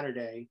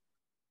Saturday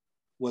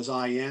was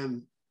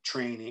IM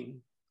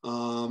training.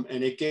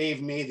 And it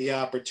gave me the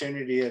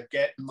opportunity of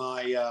getting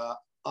my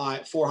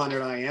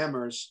 400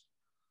 IMers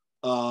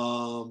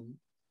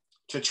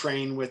to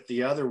train with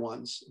the other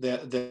ones,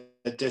 the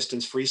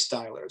distance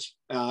freestylers,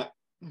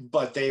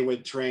 but they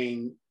would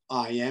train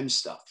IM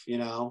stuff, you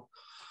know.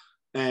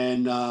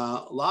 And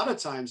a lot of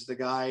times the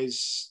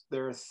guys,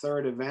 their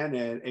third event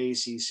at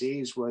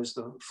ACCs was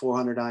the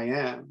 400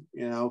 IM,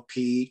 you know.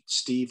 Pete,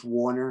 Steve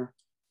Warner,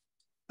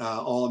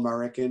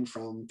 All-American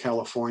from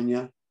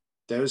California,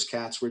 those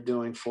cats were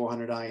doing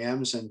 400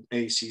 IMs and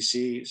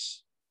ACCs.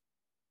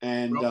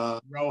 And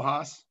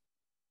Rojas.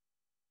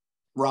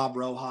 Rob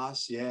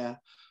Rojas, yeah.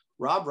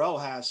 Rob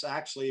Rojas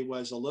actually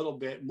was a little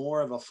bit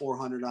more of a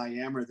 400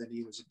 IMer than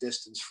he was a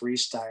distance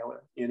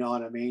freestyler, you know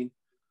what I mean?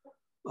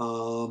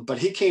 But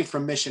he came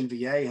from Mission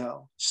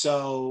Viejo.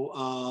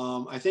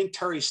 So I think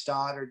Terry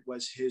Stoddard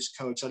was his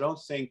coach. I don't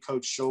think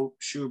Coach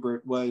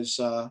Schubert was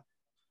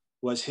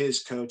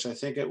his coach. I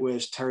think it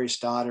was Terry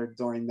Stoddard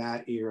during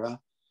that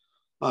era,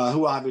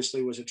 who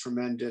obviously was a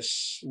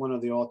tremendous, one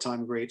of the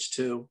all-time greats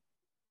too.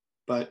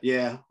 But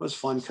yeah, it was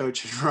fun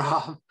coaching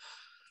Rob.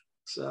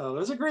 So it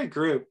was a great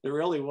group. It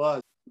really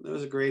was. It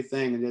was a great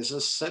thing. And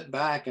just sit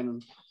back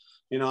and,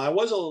 you know, I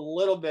was a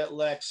little bit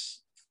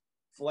less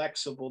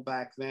flexible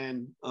back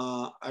then.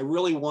 I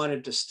really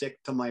wanted to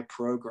stick to my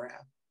program.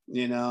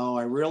 You know,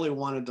 I really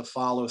wanted to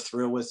follow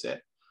through with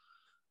it.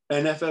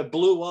 And if it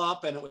blew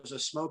up and it was a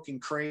smoking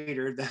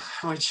crater, then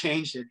I would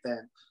change it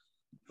then.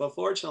 But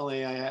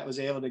fortunately, I was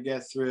able to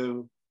get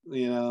through,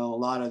 you know, a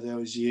lot of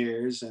those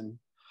years. And,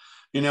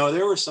 you know,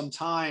 there were some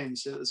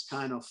times it was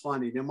kind of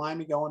funny. Do you mind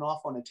me going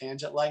off on a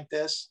tangent like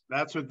this?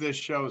 That's what this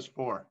show is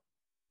for.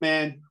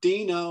 Man,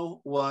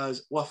 Dino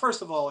was, well,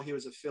 first of all, he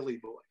was a Philly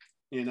boy,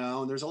 you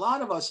know, and there's a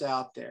lot of us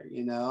out there,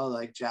 you know,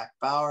 like Jack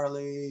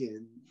Bowerly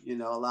and, you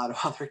know, a lot of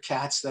other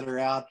cats that are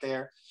out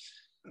there.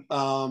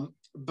 Mike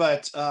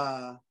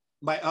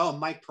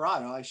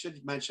Parado, I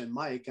should mention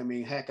Mike. I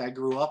mean, heck, I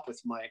grew up with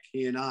Mike.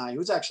 He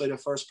was actually the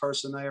first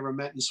person I ever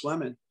met in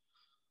swimming.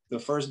 The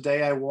first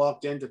day I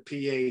walked into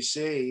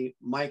PAC,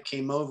 Mike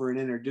came over and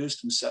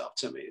introduced himself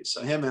to me.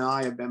 So him and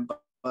I have been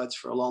buds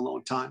for a long,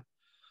 long time.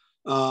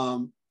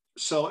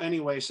 So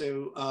anyway,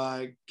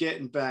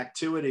 getting back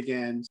to it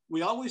again,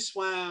 we always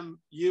swam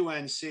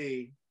UNC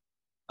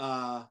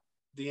toward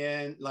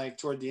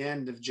the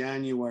end of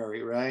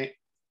January, right?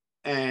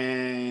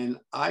 And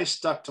I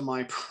stuck to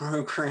my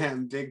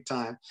program big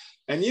time.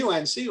 And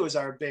UNC was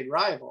our big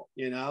rival,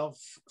 you know.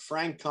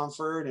 Frank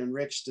Comfort and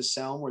Rich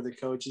DeSelm were the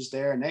coaches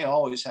there, and they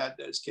always had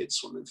those kids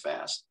swimming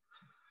fast.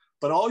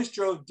 But always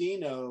drove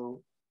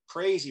Dino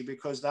crazy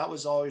because that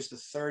was always the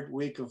third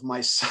week of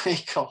my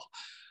cycle.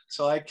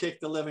 So I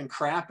kicked the living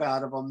crap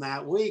out of him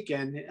that week.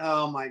 And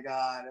oh my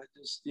God, it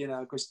just, you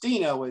know, because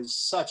Dino was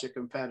such a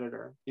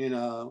competitor, you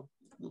know,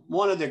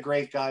 one of the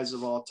great guys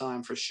of all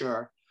time for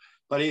sure.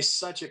 But he's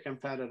such a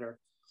competitor.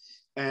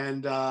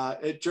 And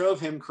it drove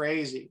him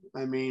crazy.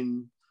 I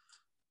mean,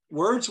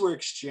 words were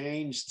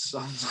exchanged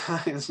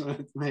sometimes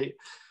with me,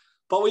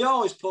 but we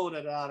always pulled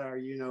it out our,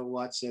 you know,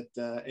 what's at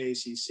the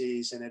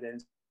ACCs and at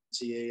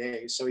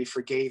NCAA. So he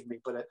forgave me.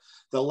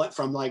 But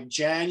from like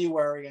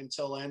January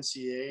until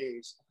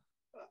NCAAs,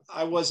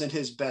 I wasn't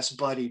his best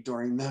buddy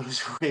during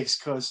those weeks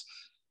because,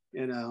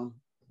 you know,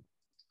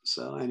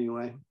 so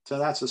anyway, so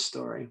that's a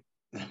story.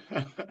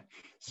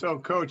 So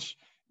Coach,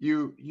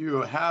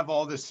 you have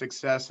all this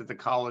success at the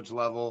college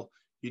level,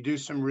 you do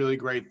some really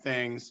great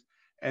things.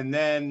 And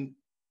then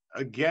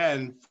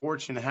again,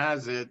 fortune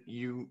has it,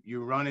 you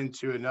run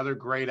into another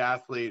great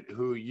athlete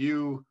who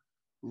you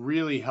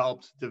really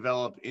helped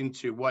develop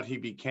into what he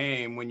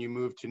became when you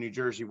moved to New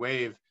Jersey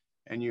Wave,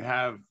 and you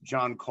have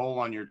John Cole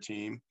on your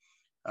team,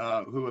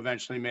 who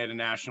eventually made a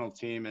national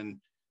team and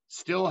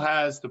still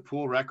has the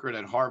pool record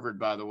at Harvard,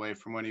 by the way,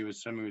 from when he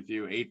was swimming with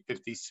you,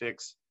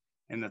 8:56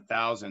 in the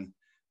 1,000.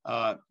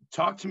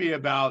 Talk to me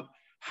about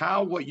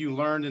what you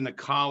learned in the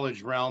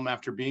college realm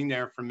after being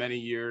there for many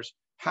years.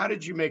 How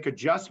did you make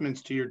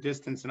adjustments to your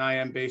distance and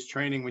IM-based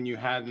training when you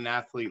had an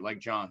athlete like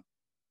John?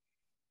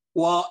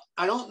 Well,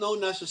 I don't know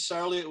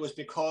necessarily it was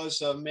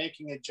because of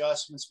making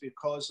adjustments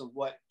because of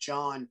what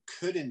John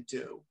couldn't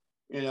do.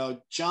 You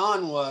know,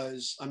 John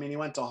was, I mean, he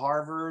went to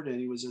Harvard and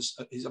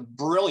he's a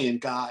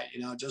brilliant guy,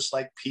 you know, just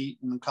like Pete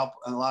and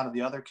a lot of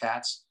the other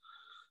cats,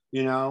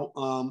 you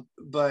know,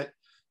 but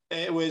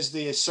it was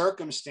the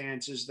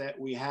circumstances that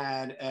we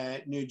had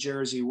at New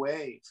Jersey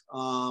Wave.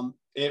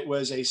 It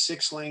was a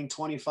 6-lane,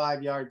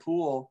 25-yard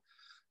pool,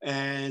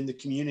 and the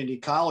community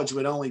college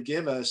would only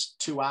give us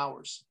 2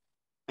 hours.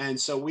 And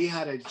so we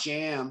had a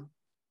jam,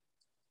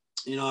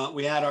 you know,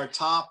 we had our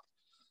top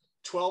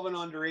 12 and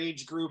under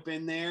age group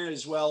in there,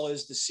 as well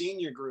as the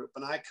senior group.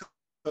 And I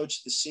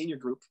coached the senior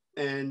group,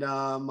 and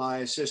my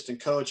assistant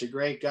coach, a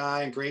great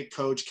guy and great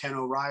coach, Ken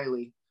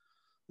O'Reilly.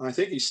 I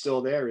think he's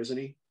still there, isn't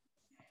he?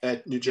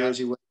 At New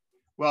Jersey. Yeah.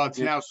 Well, it's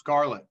now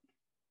Scarlet.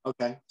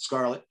 Okay,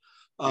 Scarlet.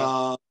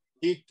 Yeah.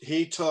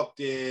 He took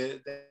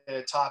the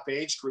top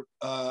age group,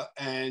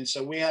 and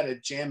so we had to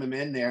jam him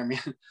in there. I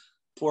mean,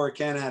 poor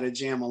Ken had to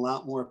jam a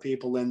lot more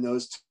people in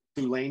those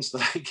 2 lanes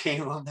that I gave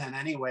him then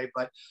anyway.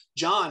 But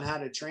John had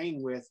to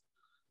train with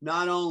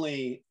not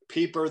only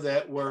people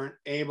that weren't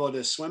able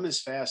to swim as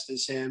fast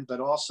as him,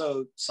 but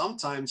also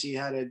sometimes he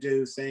had to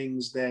do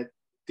things that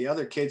the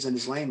other kids in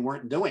his lane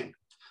weren't doing.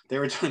 They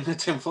were doing a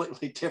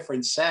completely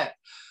different set.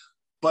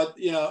 But,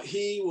 you know,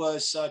 he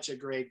was such a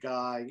great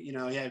guy. You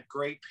know, he had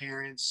great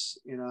parents,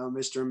 you know,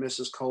 Mr. and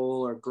Mrs.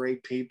 Cole are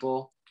great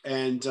people.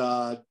 And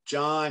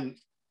John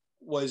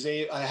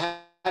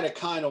I had to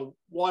kind of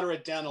water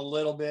it down a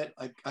little bit.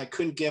 I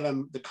couldn't give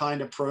him the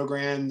kind of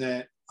program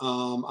that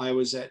I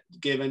was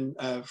given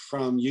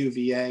from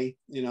UVA.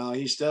 You know,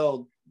 he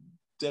still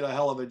did a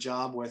hell of a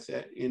job with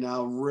it. You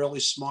know, really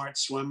smart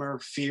swimmer,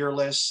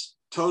 fearless,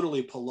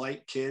 totally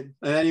polite kid.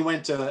 And then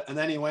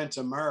he went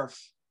to Murph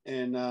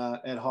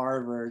at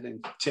Harvard,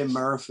 and Tim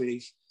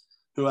Murphy,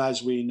 who,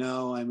 as we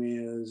know, I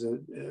mean, is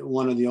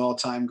one of the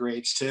all-time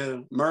greats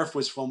too. Murph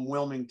was from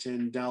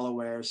Wilmington,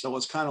 Delaware, so it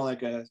was kind of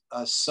like a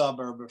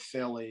suburb of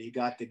Philly. He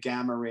got the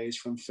gamma rays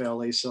from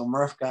Philly, so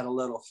Murph got a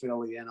little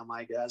Philly in him,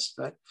 I guess.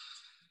 But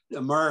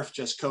Murph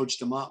just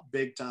coached him up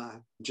big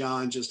time.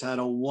 John just had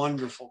a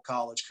wonderful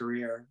college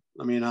career.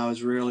 I mean, I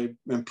was really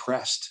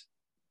impressed.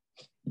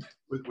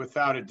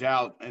 Without a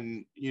doubt.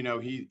 And, you know,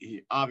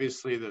 he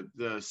obviously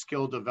the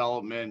skill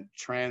development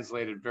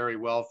translated very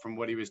well from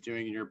what he was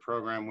doing in your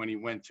program when he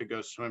went to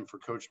go swim for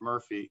Coach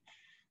Murphy.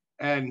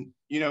 And,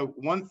 you know,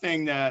 one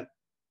thing that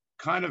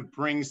kind of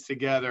brings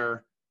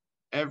together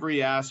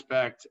every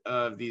aspect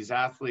of these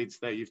athletes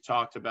that you've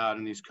talked about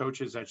and these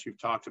coaches that you've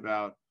talked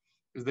about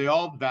is they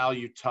all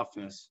value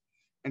toughness.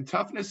 And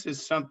toughness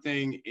is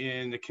something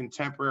in the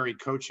contemporary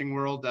coaching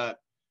world that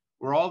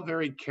we're all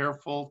very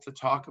careful to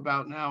talk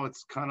about now.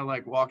 It's kind of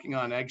like walking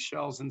on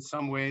eggshells in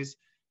some ways,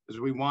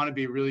 because we want to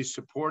be really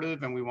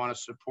supportive and we want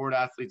to support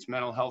athletes'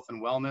 mental health and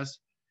wellness.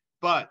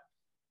 But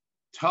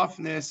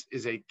toughness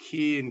is a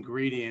key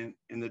ingredient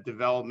in the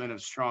development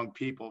of strong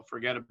people.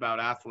 Forget about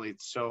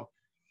athletes. So,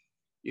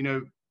 you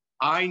know,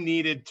 I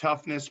needed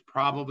toughness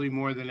probably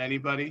more than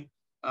anybody.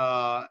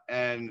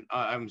 and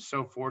I'm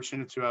so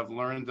fortunate to have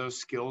learned those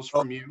skills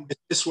Oh, from you. is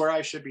this where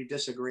I should be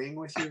disagreeing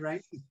with you,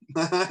 right?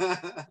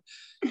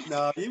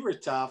 No, you were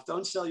tough.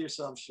 Don't sell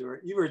yourself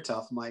short. You were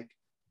tough, Mike.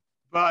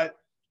 But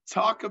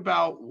talk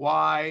about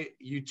why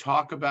you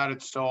talk about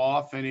it so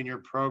often in your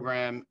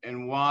program,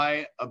 and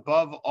why,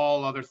 above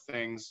all other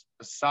things,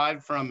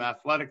 aside from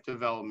athletic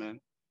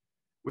development,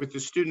 with the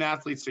student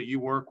athletes that you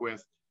work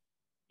with,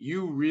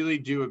 you really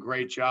do a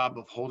great job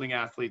of holding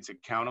athletes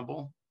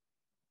accountable,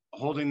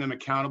 holding them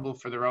accountable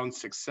for their own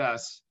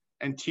success,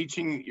 and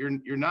teaching.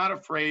 You're not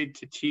afraid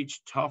to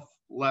teach tough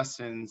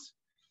lessons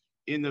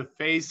in the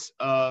face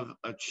of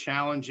a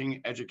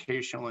challenging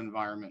educational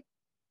environment.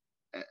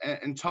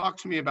 And talk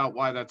to me about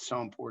why that's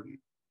so important.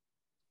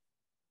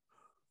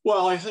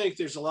 Well, I think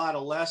there's a lot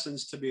of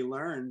lessons to be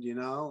learned, you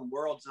know. The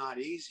world's not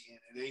easy and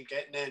it ain't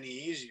getting any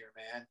easier,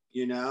 man,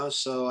 you know.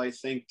 So I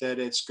think that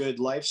it's good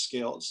life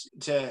skills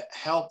to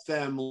help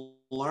them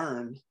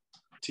learn,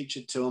 teach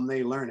it to them,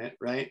 they learn it,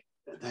 right?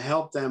 To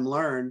help them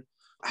learn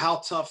how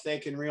tough they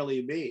can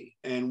really be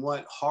and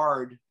what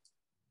hard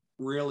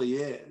really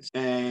is.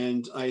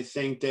 And I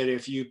think that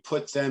if you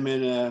put them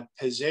in a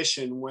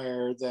position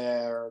where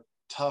their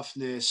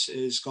toughness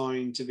is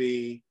going to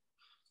be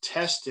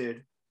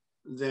tested,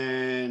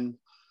 then,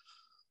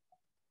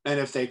 and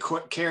if they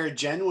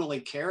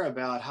genuinely care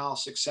about how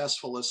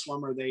successful a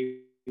swimmer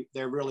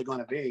they're really going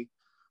to be,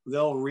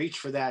 they'll reach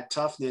for that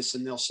toughness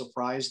and they'll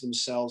surprise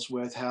themselves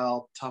with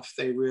how tough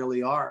they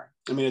really are.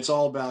 I mean, it's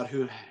all about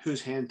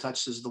whose hand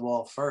touches the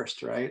wall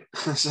first, right?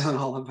 It's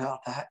all about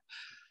that,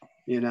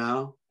 you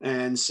know?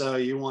 And so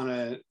you want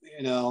to,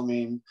 you know, I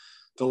mean,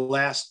 the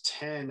last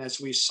 10, as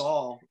we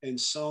saw in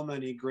so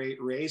many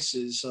great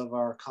races of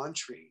our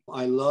country,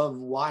 I love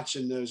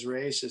watching those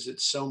races.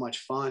 It's so much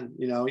fun,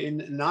 you know,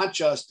 in not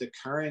just the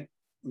current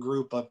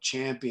group of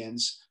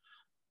champions,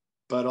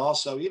 but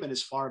also even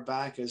as far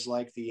back as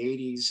like the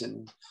 80s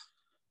and,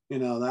 you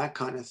know, that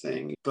kind of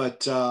thing.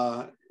 But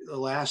the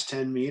last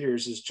 10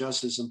 meters is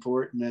just as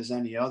important as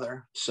any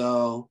other.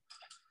 So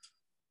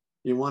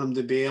you want them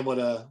to be able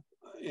to,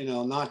 you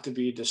know, not to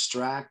be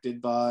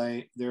distracted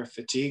by their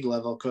fatigue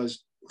level,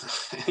 because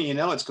you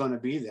know it's going to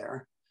be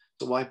there.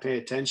 So why pay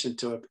attention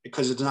to it?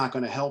 Because it's not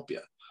going to help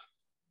you.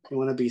 You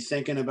want to be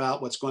thinking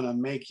about what's going to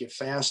make you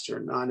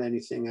faster, not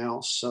anything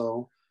else.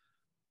 So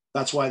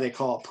that's why they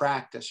call it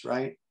practice,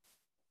 right?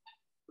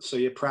 So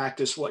you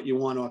practice what you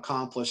want to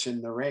accomplish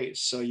in the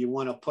race. So you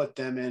want to put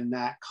them in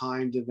that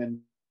kind of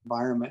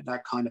environment,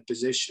 that kind of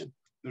position.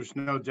 There's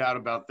no doubt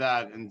about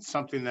that. And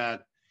something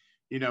that,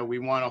 you know, we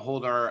want to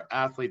hold our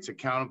athletes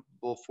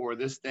accountable for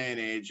this day and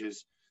age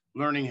is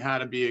learning how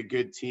to be a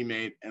good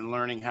teammate and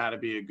learning how to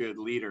be a good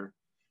leader.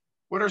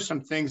 What are some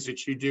things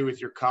that you do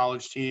with your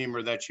college team,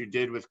 or that you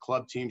did with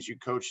club teams you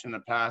coached in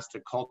the past,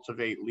 to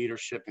cultivate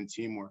leadership and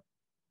teamwork?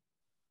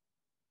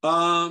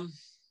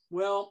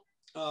 Well,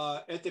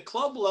 at the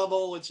club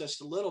level, it's just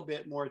a little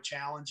bit more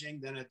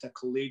challenging than at the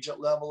collegiate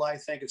level. I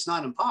think it's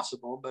not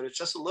impossible, but it's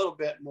just a little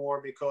bit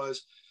more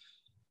because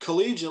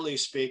collegiately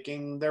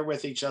speaking, they're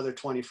with each other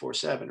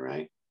 24/7,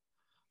 right?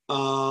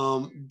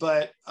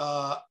 But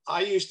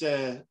I used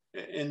to,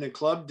 in the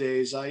club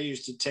days, I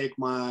used to take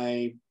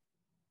my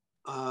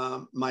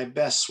my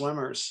best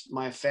swimmers,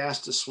 my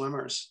fastest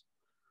swimmers,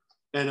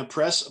 and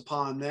impress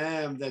upon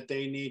them that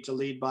they need to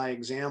lead by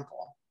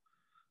example,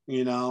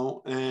 you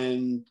know,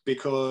 and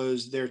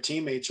because their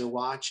teammates are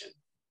watching,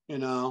 you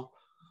know.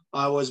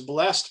 I was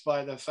blessed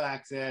by the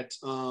fact that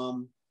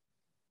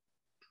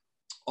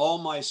all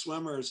my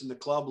swimmers in the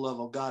club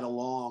level got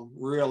along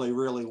really,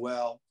 really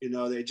well. You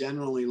know, they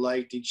generally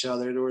liked each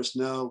other. There was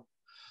no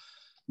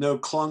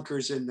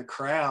clunkers in the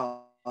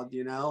crowd,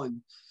 you know,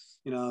 and,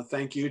 you know,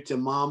 thank you to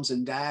moms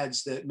and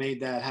dads that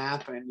made that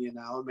happen. You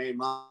know, it made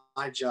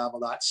my job a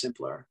lot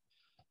simpler.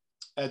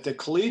 At the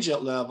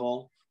collegiate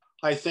level,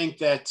 I think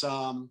that,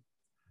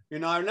 you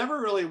know, I never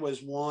really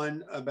was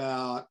one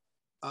about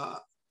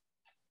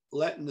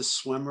letting the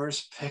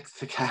swimmers pick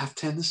the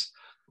captains.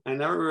 I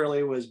never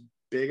really was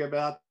big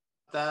about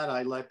that.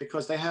 I like,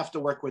 because they have to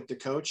work with the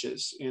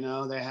coaches, you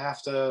know, they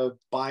have to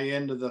buy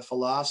into the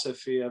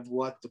philosophy of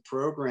what the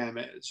program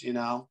is, you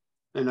know.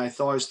 And I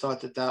always thought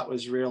that that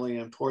was really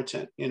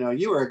important. You know,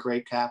 you were a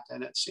great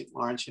captain at St.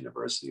 Lawrence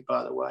University,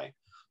 by the way,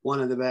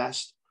 one of the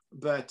best.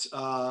 But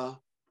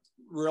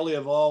really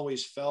have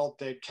always felt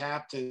that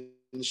captains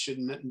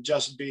shouldn't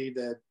just be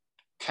the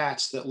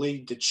cats that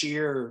lead the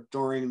cheer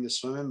during the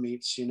swimming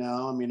meets, you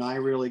know. I mean, I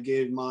really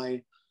gave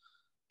my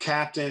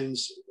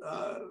captains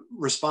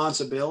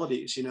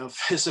responsibilities, you know,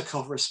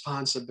 physical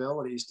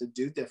responsibilities to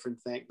do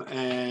different things.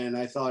 And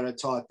I thought I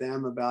taught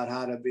them about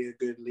how to be a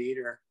good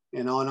leader,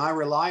 you know, and I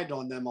relied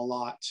on them a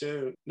lot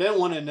too. They didn't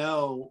want to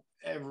know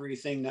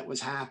everything that was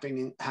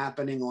happening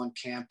on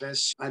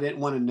campus. I didn't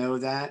want to know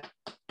that.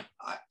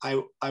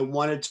 I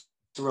wanted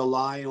to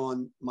rely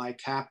on my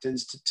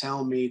captains to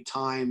tell me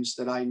times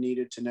that I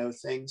needed to know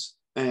things.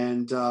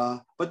 And,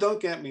 but don't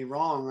get me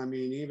wrong. I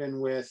mean, even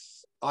with,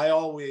 I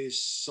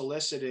always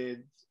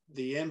solicited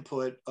the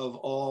input of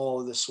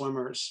all the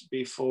swimmers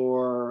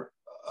before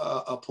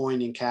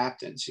appointing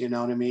captains. You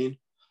know what I mean?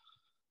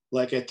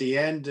 Like at the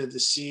end of the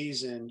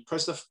season,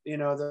 because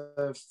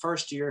the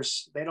first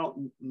years they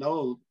don't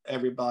know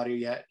everybody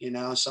yet,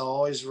 so I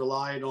always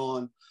relied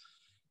on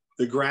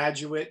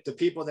the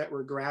people that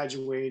were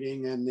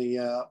graduating and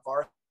the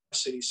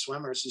varsity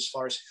swimmers as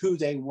far as who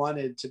they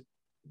wanted to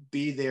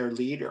be their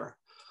leader.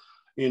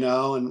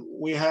 And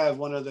we have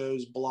one of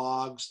those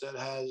blogs that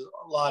has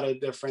a lot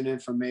of different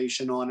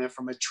information on it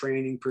from a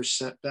training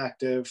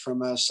perspective,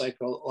 from a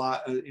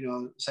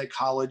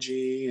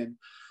psychology, and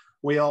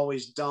we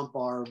always dump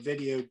our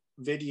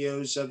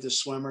videos of the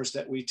swimmers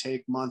that we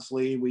take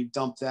monthly. We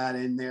dump that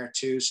in there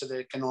too, so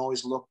they can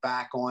always look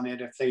back on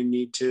it if they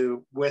need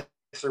to, with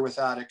or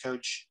without a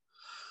coach.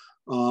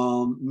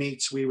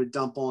 Meets we would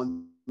dump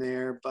on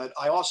there. But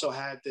I also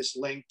had this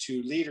link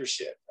to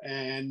leadership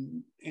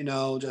and,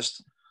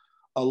 just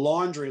a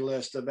laundry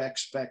list of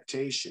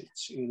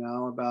expectations,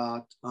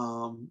 about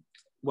how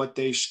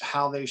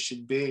they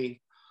should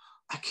be.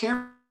 I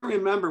can't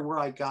remember where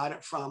I got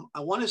it from. I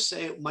want to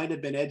say it might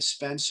have been Ed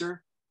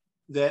Spencer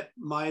that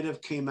might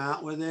have came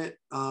out with it.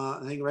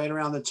 I think right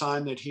around the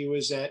time that he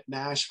was at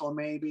Nashville,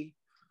 maybe.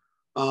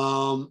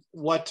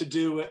 What to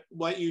do,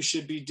 what you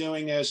should be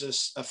doing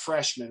as a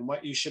freshman,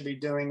 what you should be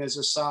doing as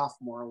a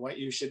sophomore, what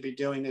you should be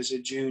doing as a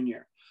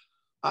junior.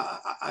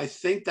 I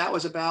think that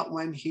was about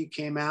when he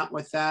came out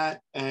with that.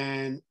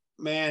 And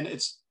man,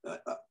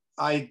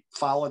 I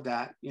followed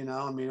that,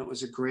 it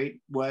was a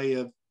great way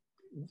of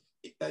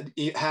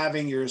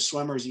having your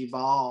swimmers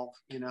evolve,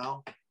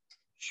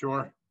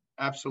 Sure.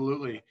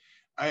 Absolutely.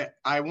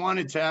 I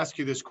wanted to ask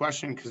you this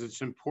question because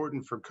it's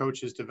important for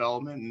coaches'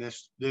 development. And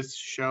this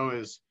show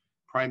is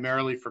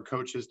primarily for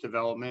coaches'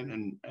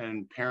 development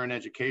and parent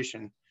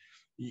education.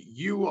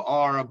 You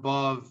are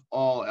above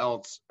all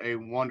else a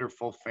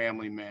wonderful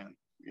family man.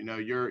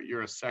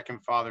 You're a second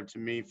father to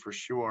me for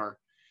sure.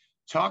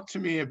 Talk to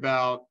me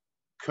about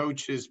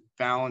coaches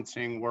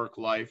balancing work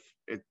life.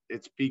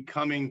 It's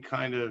becoming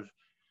kind of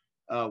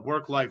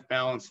work-life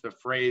balance. The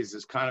phrase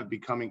is kind of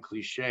becoming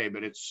cliche,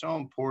 but it's so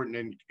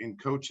important in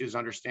coaches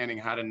understanding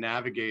how to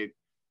navigate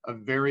a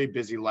very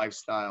busy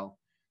lifestyle.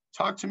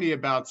 Talk to me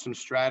about some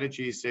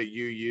strategies that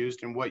you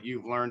used and what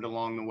you've learned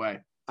along the way.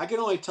 I can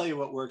only tell you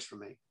what works for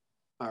me.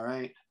 All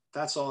right.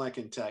 That's all I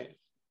can tell you.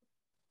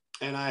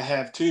 And I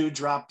have 2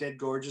 drop dead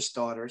gorgeous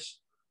daughters.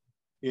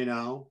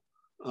 My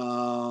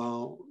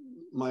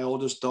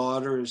oldest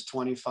daughter is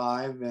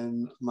 25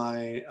 and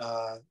my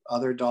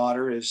other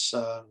daughter is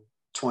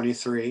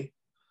 23.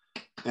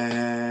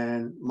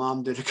 And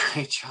mom did a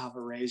great job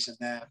of raising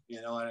them.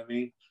 You know what I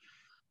mean?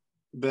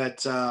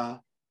 But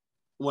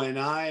when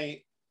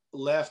I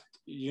left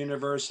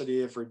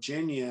University of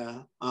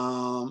Virginia,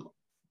 I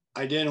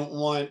didn't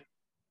want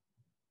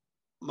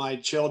my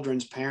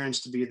children's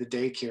parents to be the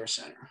daycare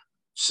center.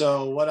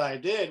 So what I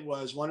did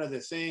was, one of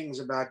the things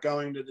about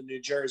going to the New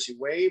Jersey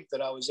Wave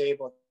that I was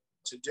able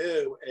to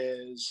do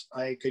is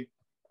I could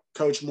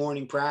coach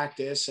morning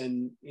practice,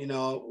 and,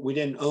 we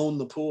didn't own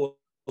the pool,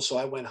 so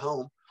I went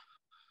home.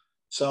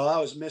 So I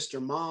was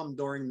Mr. Mom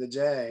during the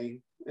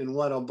day, and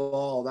what a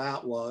ball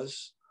that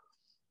was.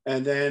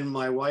 And then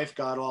my wife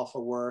got off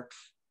of work,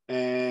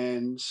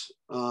 and,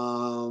 we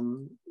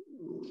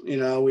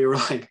were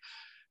like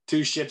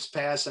 2 ships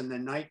passing the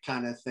night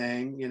kind of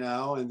thing,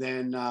 and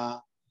then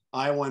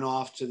I went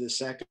off to the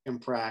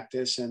second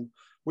practice, and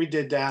we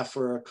did that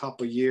for a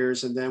couple of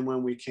years. And then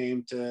when we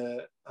came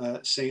to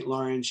St.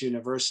 Lawrence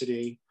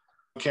University,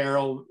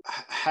 Carol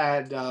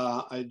had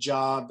a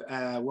job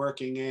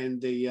working in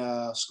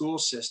the school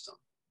system.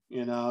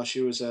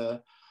 She was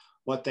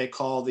what they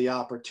call the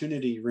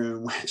opportunity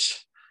room,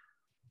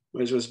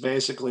 which was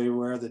basically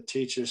where the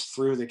teachers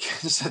threw the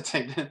kids that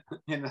they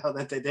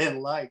didn't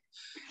like.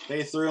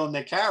 They threw them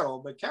to Carol,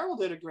 but Carol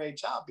did a great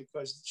job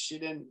because she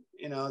didn't,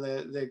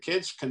 the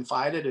kids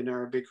confided in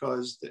her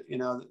because,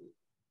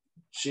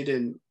 she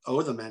didn't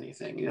owe them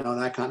anything,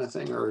 that kind of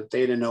thing, or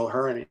they didn't owe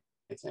her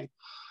anything.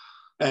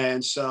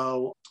 And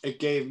so it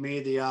gave me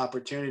the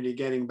opportunity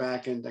getting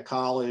back into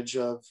college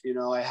of,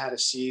 I had a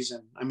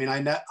season. I mean,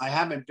 I've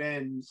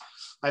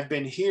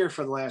been here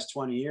for the last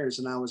 20 years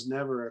and I was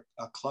never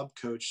a club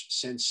coach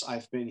since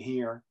I've been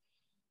here.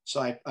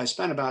 So I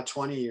spent about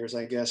 20 years,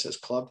 I guess, as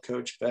club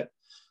coach, but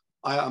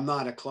I'm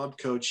not a club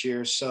coach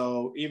here.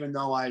 So even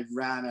though I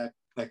ran a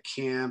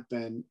camp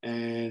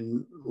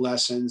and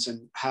lessons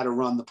and how to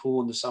run the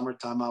pool in the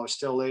summertime, I was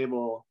still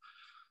able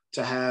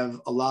to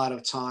have a lot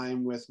of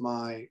time with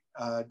my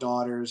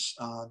daughters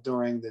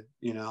during the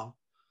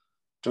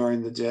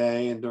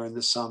day and during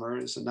the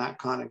summers and that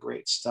kind of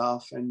great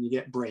stuff. And you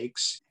get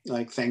breaks,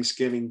 like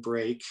Thanksgiving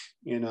break,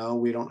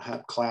 we don't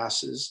have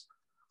classes,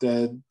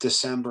 the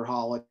December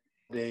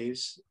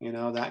holidays,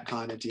 that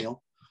kind of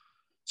deal.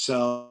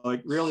 So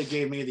it really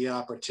gave me the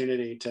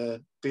opportunity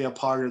to be a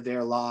part of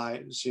their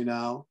lives, and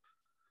I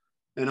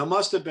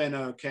must have been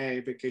okay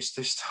because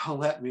they still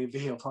let me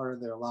be a part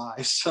of their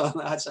lives. So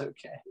that's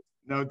okay.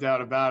 No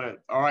doubt about it.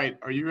 All right.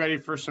 Are you ready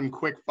for some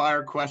quick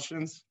fire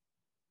questions?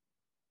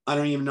 I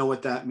don't even know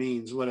what that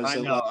means. What is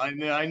it?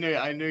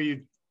 I know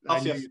you I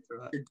knew you'd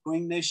throw that. You're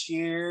doing this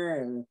year,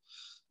 and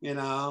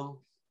All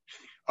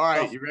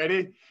right, you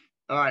ready?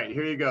 All right,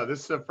 here you go.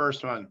 This is the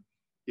first one.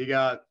 You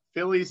got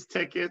Phillies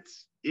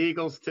tickets,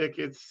 Eagles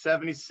tickets,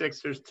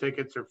 76ers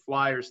tickets, or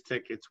Flyers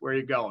tickets. Where are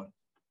you going?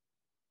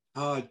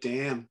 Oh,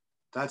 damn.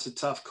 That's a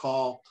tough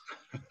call.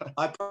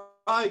 I'd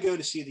probably go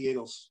to see the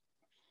Eagles.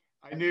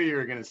 I knew you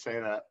were going to say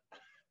that.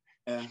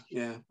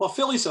 Yeah. Well,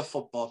 Philly's a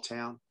football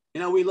town.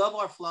 We love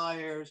our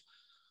Flyers.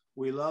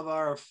 We love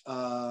our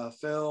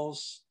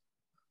Phils.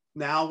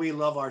 Now we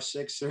love our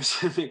Sixers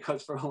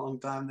because for a long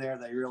time there,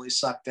 they really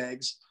sucked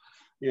eggs,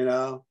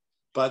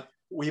 but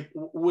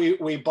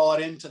we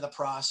bought into the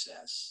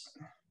process.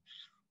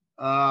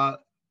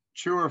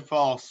 True or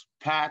false?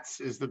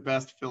 Pat's is the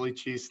best Philly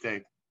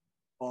cheesesteak.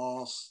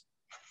 False.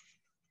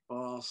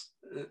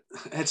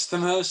 It's the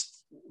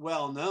most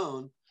well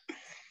known.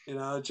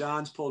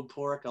 John's pulled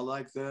pork. I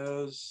like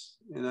those.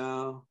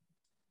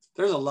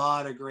 There's a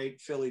lot of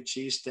great Philly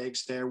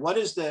cheesesteaks there. What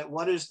is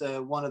one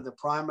of the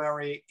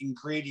primary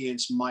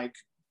ingredients, Mike?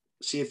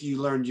 See if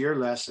you learned your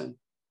lesson.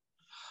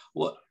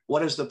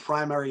 What is the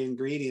primary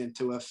ingredient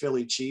to a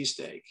Philly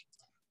cheesesteak?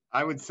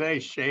 I would say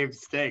shaved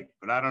steak,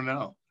 but I don't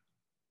know.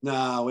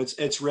 No, it's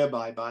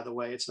ribeye, by the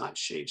way. It's not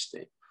shaved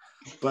steak.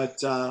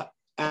 But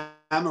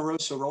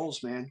Amorosa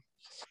rolls, man.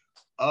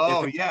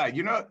 Oh, yeah.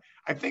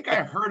 I think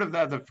I heard of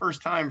that the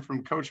first time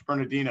from Coach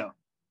Bernardino.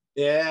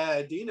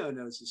 Yeah, Dino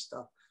knows his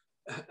stuff.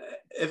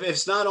 If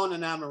it's not on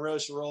an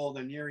Amorosa roll,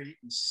 then you're eating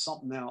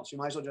something else. You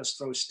might as well just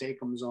throw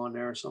steakums on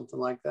there or something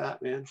like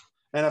that, man.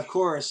 And of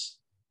course,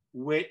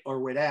 with or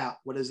without.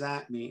 What does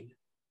that mean?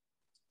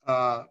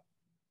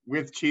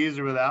 With cheese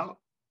or without?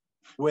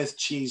 With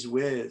cheese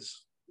whiz.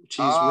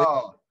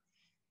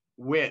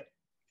 Wit.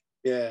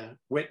 Yeah,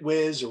 wit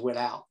whiz or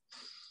without.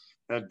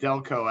 That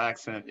Delco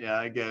accent. Yeah,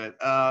 I get it.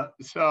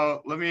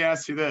 So let me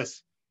ask you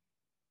this.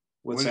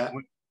 What's that?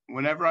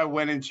 Whenever I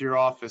went into your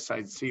office,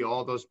 I'd see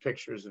all those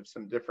pictures of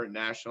some different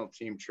national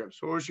team trips.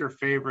 What was your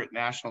favorite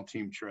national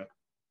team trip?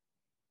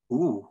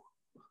 Ooh.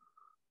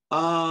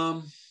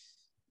 Bowerly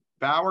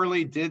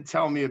did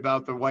tell me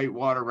about the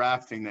whitewater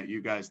rafting that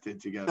you guys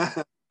did together.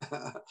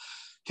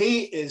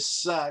 He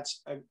is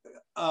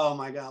oh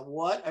my God,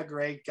 what a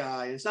great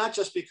guy. It's not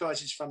just because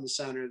he's from the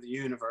center of the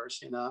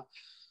universe,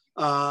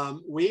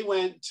 We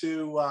went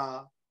to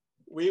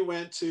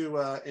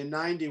in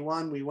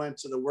 91, we went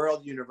to the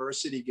World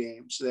University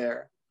Games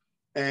there.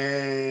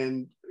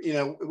 And,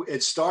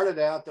 it started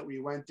out that we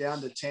went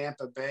down to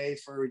Tampa Bay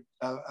for,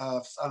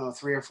 I don't know,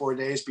 3 or 4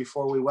 days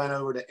before we went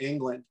over to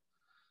England.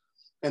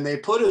 And they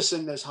put us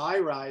in this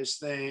high-rise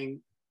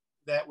thing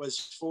that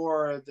was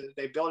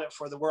they built it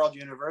for the World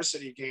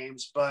University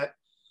Games, but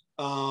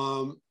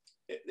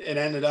it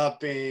ended up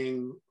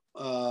being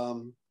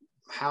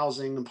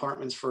housing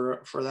apartments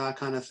for that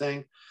kind of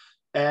thing.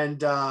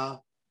 And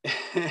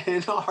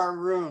in our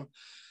room,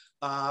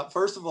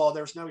 first of all,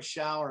 there's no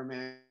shower,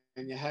 man.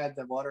 And you had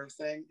the water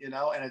thing, and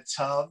a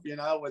tub,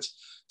 which,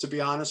 to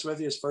be honest with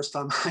you, is the first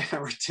time I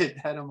ever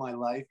did that in my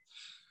life.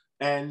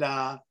 And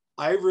I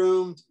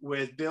roomed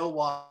with Bill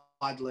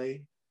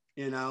Wadley.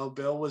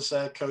 Bill was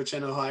a coach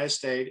in Ohio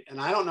State,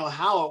 and I don't know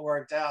how it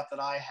worked out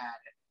that I had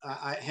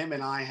it. Him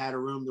and I had a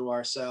room to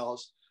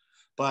ourselves.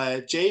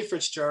 But Jay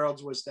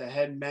Fitzgerald was the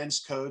head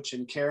men's coach,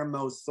 and Karen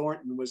Moe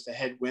Thornton was the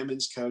head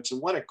women's coach. And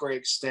what a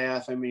great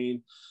staff. I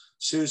mean,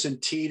 Susan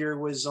Teeter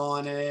was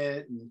on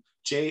it, and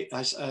Jay,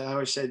 I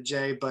always said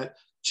Jay, but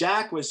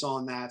Jack was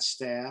on that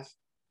staff,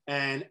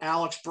 and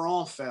Alex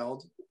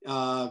Braunfeld,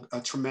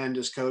 a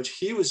tremendous coach,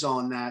 he was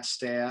on that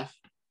staff,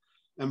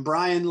 and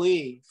Brian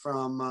Lee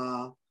from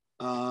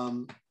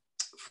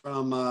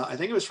I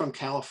think it was from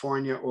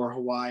California or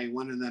Hawaii,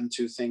 one of them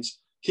two things.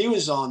 He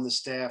was on the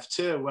staff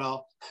too.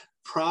 Well,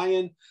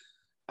 Brian,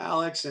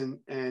 Alex,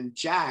 and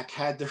Jack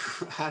had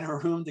a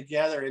room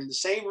together in the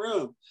same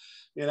room,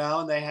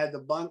 and they had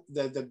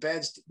the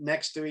beds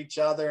next to each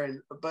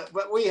other.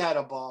 But we had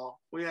a ball.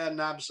 We had an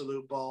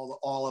absolute ball,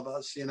 all of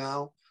us,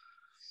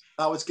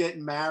 I was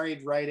getting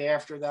married right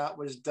after that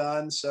was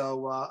done.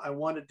 So I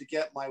wanted to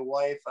get my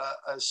wife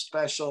a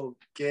special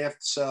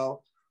gift.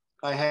 So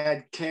I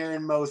had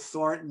Karen Moe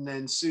Thornton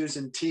and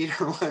Susan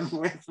Teeter went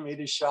with me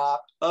to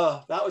shop.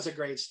 Oh, that was a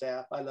great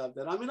staff. I loved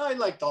it. I mean, I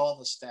liked all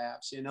the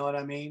staffs, you know what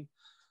I mean?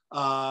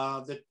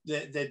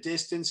 The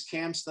distance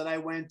camps that I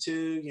went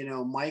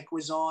to, Mike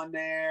was on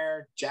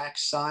there. Jack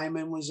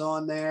Simon was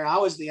on there. I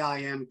was the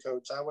IM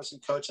coach. I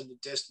wasn't coaching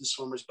the distance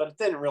swimmers, but it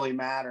didn't really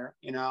matter,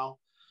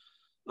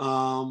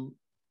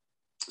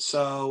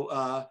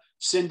 So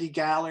Cindy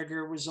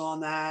Gallagher was on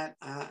that.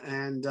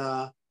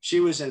 And she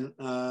was in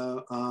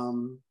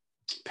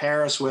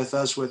Paris with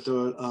us with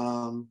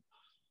the,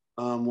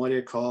 what do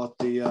you call it?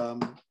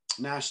 The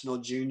national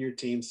junior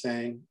team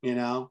thing,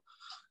 And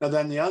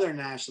then the other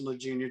national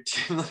junior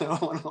team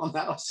that went on,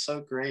 that was so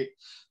great.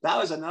 That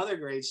was another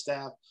great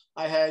staff.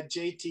 I had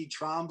JT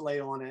Tremblay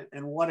on it,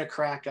 and what a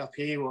crack up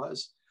he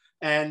was.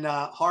 And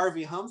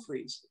Harvey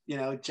Humphreys,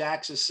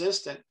 Jack's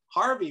assistant.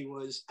 Harvey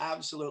was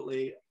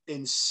absolutely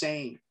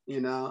insane,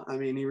 I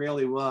mean, he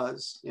really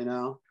was,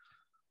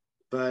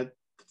 But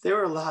they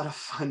were a lot of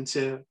fun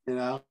too, you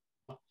know.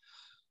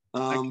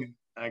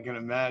 I can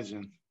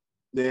imagine.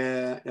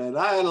 Yeah, yeah,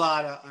 I had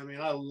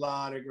a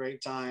lot of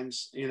great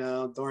times, you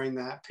know, during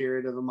that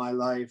period of my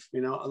life,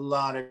 you know, a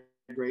lot of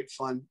great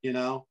fun, you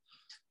know.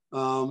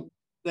 Um,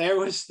 there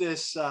was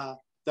this, the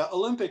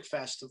Olympic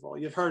Festival.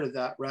 You've heard of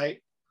that, right?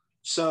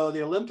 So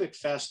the Olympic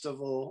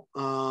Festival,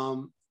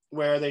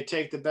 where they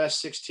take the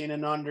best 16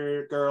 and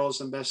under girls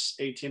and best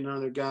 18 and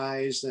under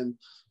guys, and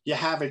you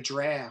have a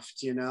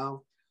draft, you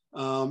know,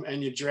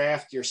 and you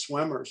draft your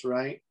swimmers,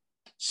 right?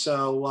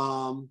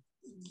 So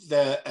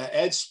the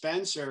Ed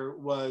Spencer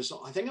was,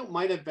 I think it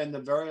might have been the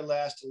very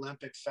last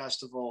Olympic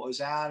festival. It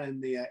was out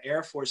in the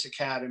Air Force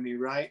Academy,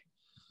 right?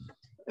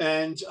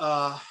 And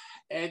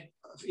Ed,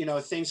 you know,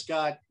 things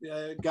got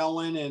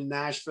going in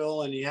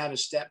Nashville, and he had to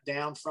step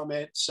down from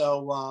it.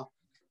 So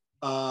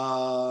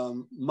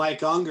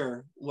Mike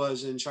Unger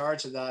was in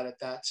charge of that at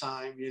that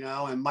time, you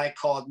know, and Mike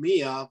called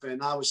me up,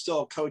 and I was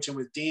still coaching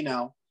with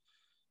Dino,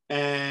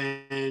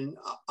 and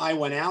I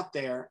went out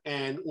there,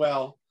 and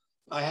well,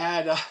 I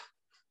had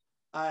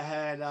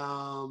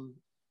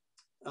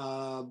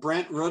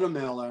Brent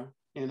Rudemiller,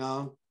 you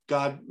know,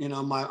 God, you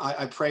know,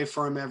 I pray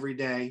for him every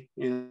day.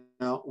 You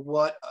know,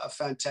 what a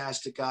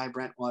fantastic guy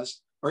Brent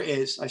was, or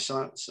is. I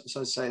should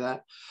say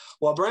that.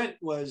 Well, Brent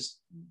was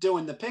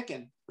doing the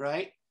picking,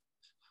 right?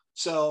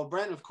 So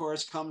Brent, of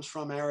course, comes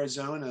from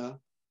Arizona.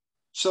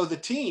 So the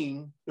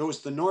team, it was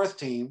the North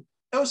team.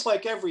 It was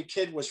like every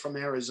kid was from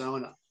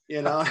Arizona,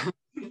 you know.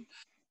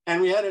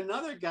 And we had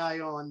another guy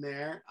on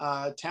there,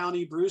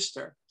 Townie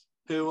Brewster,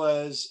 who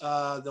was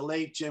the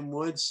late Jim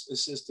Wood's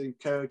assistant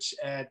coach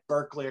at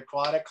Berkeley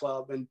Aquatic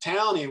Club. And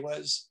Townie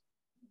was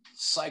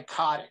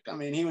psychotic. I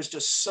mean, he was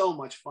just so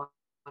much fun,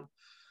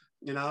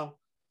 you know.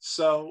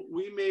 So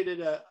we made it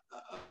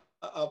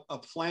a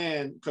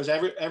plan, because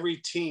every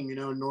team, you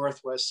know,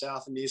 Northwest,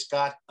 South, and East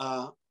got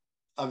a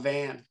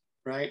van,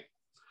 right?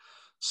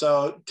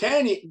 So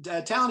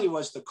Townie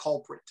was the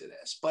culprit to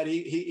this, but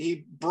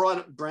he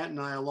brought Brent and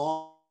I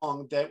along,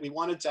 that we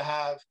wanted to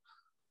have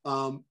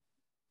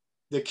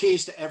the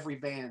keys to every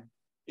van,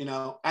 you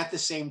know, at the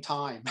same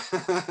time.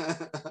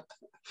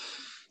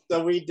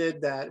 So we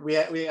did that. We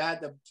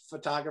had the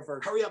photographer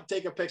hurry up,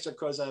 take a picture,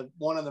 because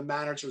one of the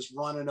managers was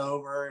running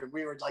over, and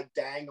we were like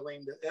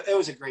dangling. It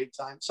was a great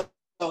time. So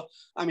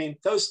I mean,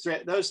 those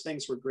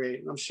things were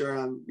great. I'm sure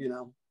you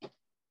know,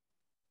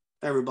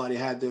 everybody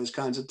had those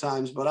kinds of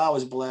times, but I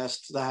was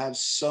blessed to have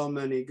so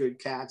many good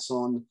cats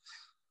on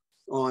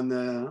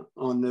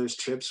those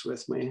trips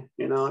with me.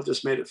 You know, it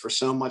just made it for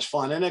so much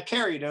fun, and it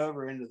carried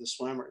over into the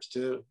swimmers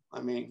too.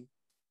 I mean,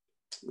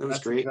 it was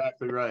great.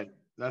 Exactly right.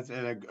 That's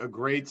a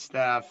great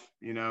staff,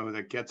 you know,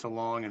 that gets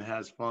along and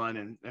has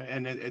fun,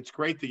 and it's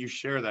great that you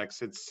share that,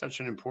 because it's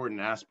such an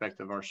important aspect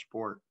of our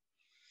sport.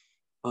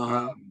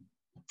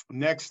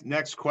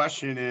 Next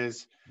question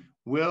is,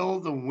 will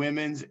the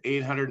women's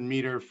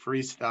 800-meter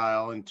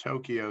freestyle in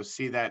Tokyo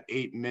see that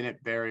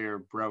 8-minute barrier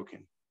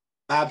broken?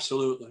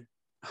 Absolutely.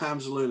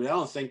 Absolutely. I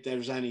don't think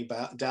there's any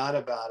doubt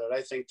about it.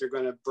 I think they're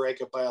going to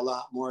break it by a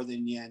lot more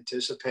than you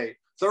anticipate.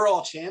 They're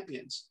all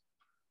champions.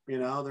 You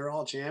know, they're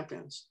all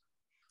champions.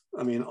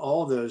 I mean,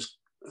 all those,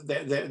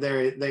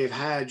 they've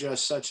had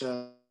just such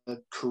a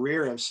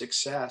career of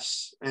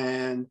success,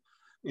 and,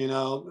 you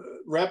know,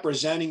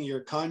 representing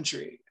your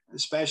country,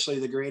 especially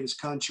the greatest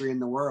country in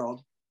the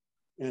world,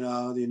 you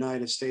know, the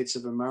United States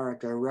of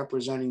America,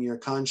 representing your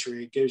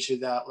country gives you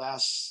that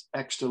last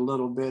extra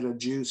little bit of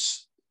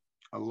juice.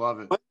 I love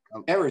it.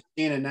 I've never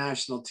seen a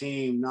national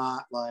team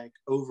not like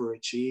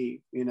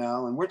overachieve, you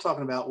know, and we're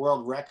talking about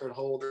world record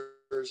holders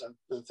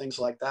and things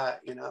like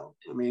that, you know.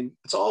 I mean,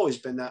 it's always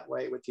been that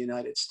way with the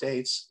United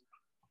States.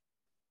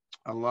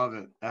 I love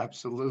it.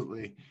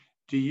 Absolutely.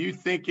 Do you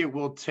think it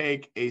will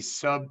take a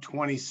sub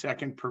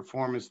 20-second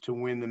performance to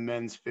win the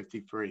men's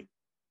 50 free?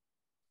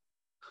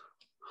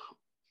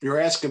 You're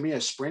asking me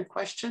a sprint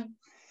question?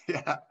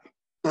 Yeah.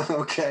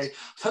 Okay.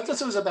 I thought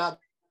this was about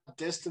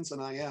distance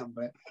and IM,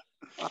 but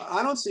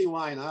I don't see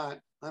why not.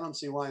 I don't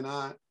see why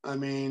not. I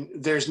mean,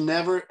 there's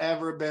never,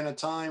 ever been a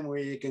time where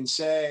you can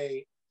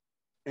say,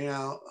 you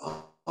know,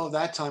 oh,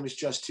 that time is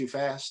just too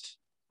fast.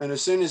 And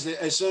as soon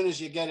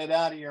as you get it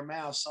out of your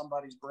mouth,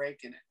 somebody's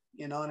breaking it.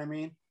 You know what I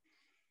mean?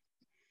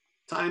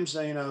 Times,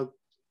 you know,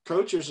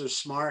 coaches are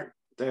smart.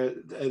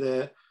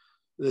 The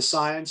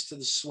science to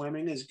the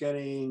swimming is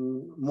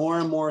getting more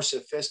and more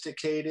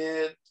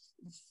sophisticated.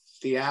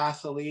 The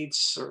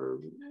athletes are,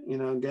 you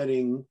know,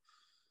 getting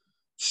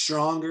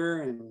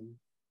stronger and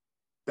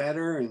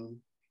better, and,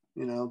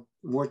 you know,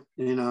 more,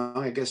 you know,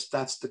 I guess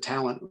that's the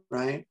talent,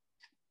 right?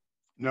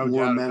 No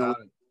doubt about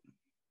it.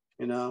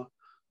 You know,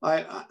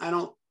 I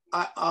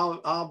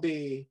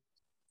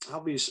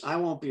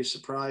won't be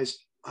surprised.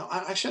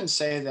 I shouldn't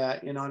say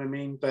that, you know what I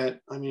mean? But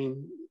I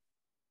mean,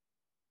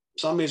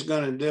 somebody's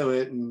going to do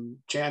it, and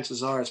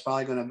chances are it's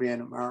probably going to be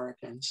an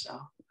American. So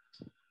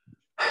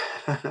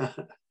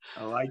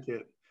I like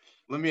it.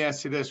 Let me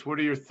ask you this. What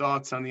are your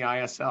thoughts on the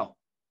ISL?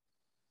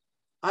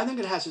 I think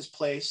it has its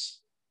place.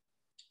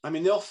 I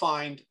mean, they'll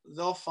find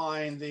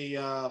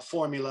the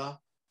formula.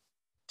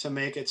 to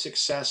make it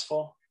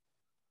successful.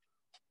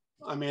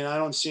 I mean, I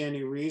don't see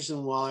any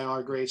reason why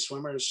our great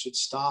swimmers should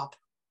stop,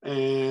 and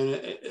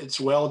it's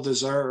well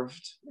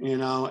deserved. You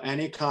know,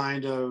 any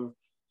kind of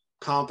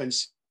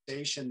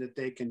compensation that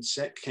they can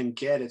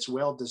get, it's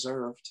well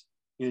deserved.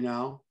 You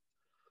know,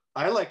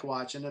 I like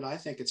watching it. I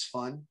think it's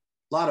fun.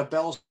 A lot of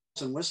bells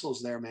and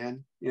whistles there,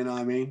 man. You know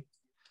what I mean?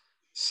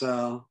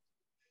 So,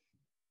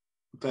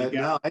 but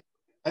no,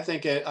 I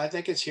think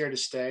it's here to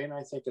stay, and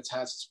I think it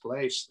has its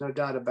place, no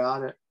doubt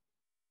about it.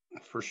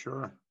 For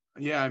sure.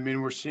 Yeah, I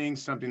mean, we're seeing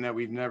something that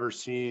we've never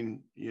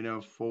seen, you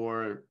know,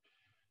 for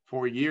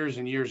years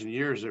and years and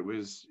years. It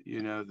was,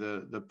 you know,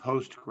 the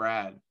post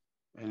grad,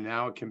 and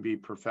now it can be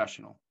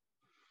professional.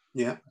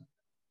 Yeah.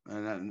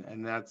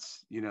 And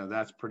that's, you know,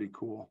 that's pretty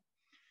cool.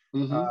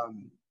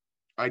 Mm-hmm.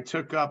 I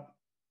took up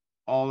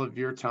all of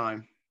your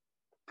time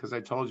because I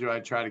told you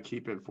I'd try to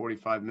keep it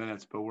 45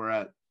 minutes, but we're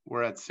at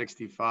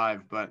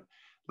 65. But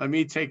let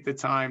me take the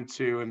time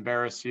to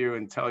embarrass you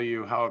and tell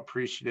you how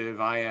appreciative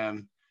I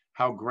am,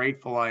 how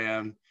grateful I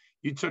am.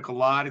 You took a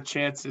lot of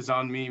chances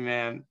on me,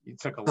 man. You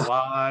took a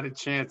lot of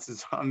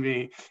chances on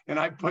me, and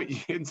I put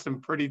you in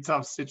some pretty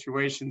tough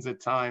situations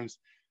at times.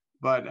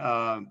 But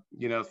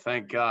you know,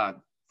 thank God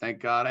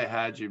I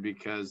had you,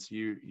 because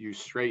you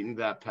straightened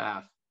that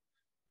path.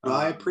 No,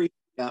 I appreciate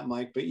that,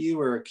 Mike, but you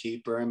were a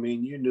keeper. I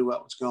mean, you knew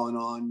what was going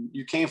on.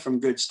 You came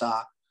from good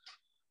stock.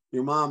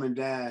 Your mom and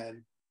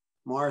dad,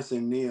 Martha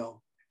and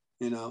Neil,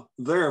 you know,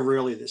 they're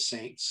really the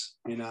saints,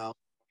 you know.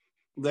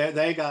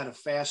 They got a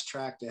fast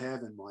track to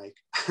heaven, Mike.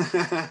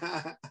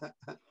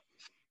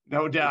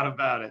 No doubt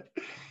about it.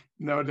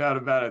 No doubt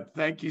about it.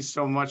 Thank you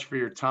so much for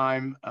your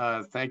time.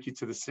 Thank you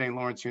to the St.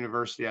 Lawrence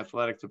University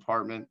Athletic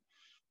Department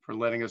for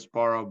letting us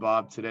borrow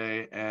Bob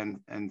today. And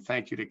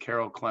thank you to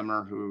Carol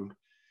Clemmer, who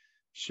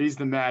she's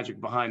the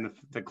magic behind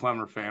the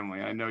Clemmer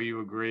family. I know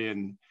you agree.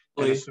 And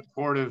a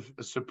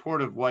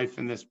supportive wife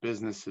in this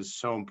business is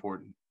so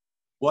important.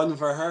 Wasn't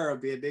for her,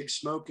 it'd be a big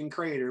smoking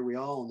crater. We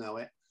all know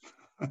it.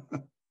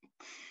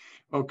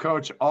 Well,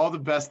 Coach, all the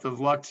best of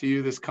luck to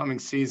you this coming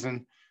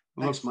season.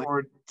 Thanks, Look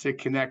forward to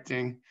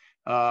connecting.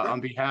 Sure.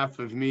 On behalf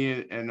of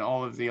me and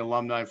all of the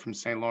alumni from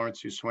St. Lawrence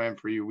who swam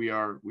for you, we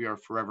are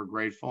forever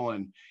grateful.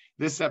 And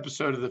this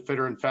episode of the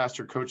Fitter and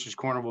Faster Coaches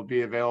Corner will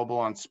be available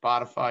on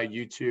Spotify,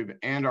 YouTube,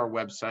 and our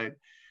website.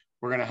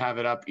 We're going to have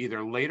it up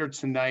either later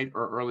tonight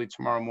or early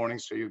tomorrow morning,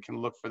 so you can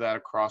look for that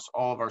across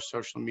all of our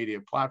social media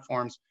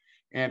platforms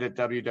and at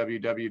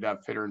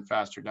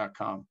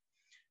www.fitterandfaster.com.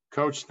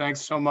 Coach,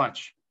 thanks so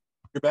much.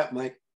 You bet, Mike.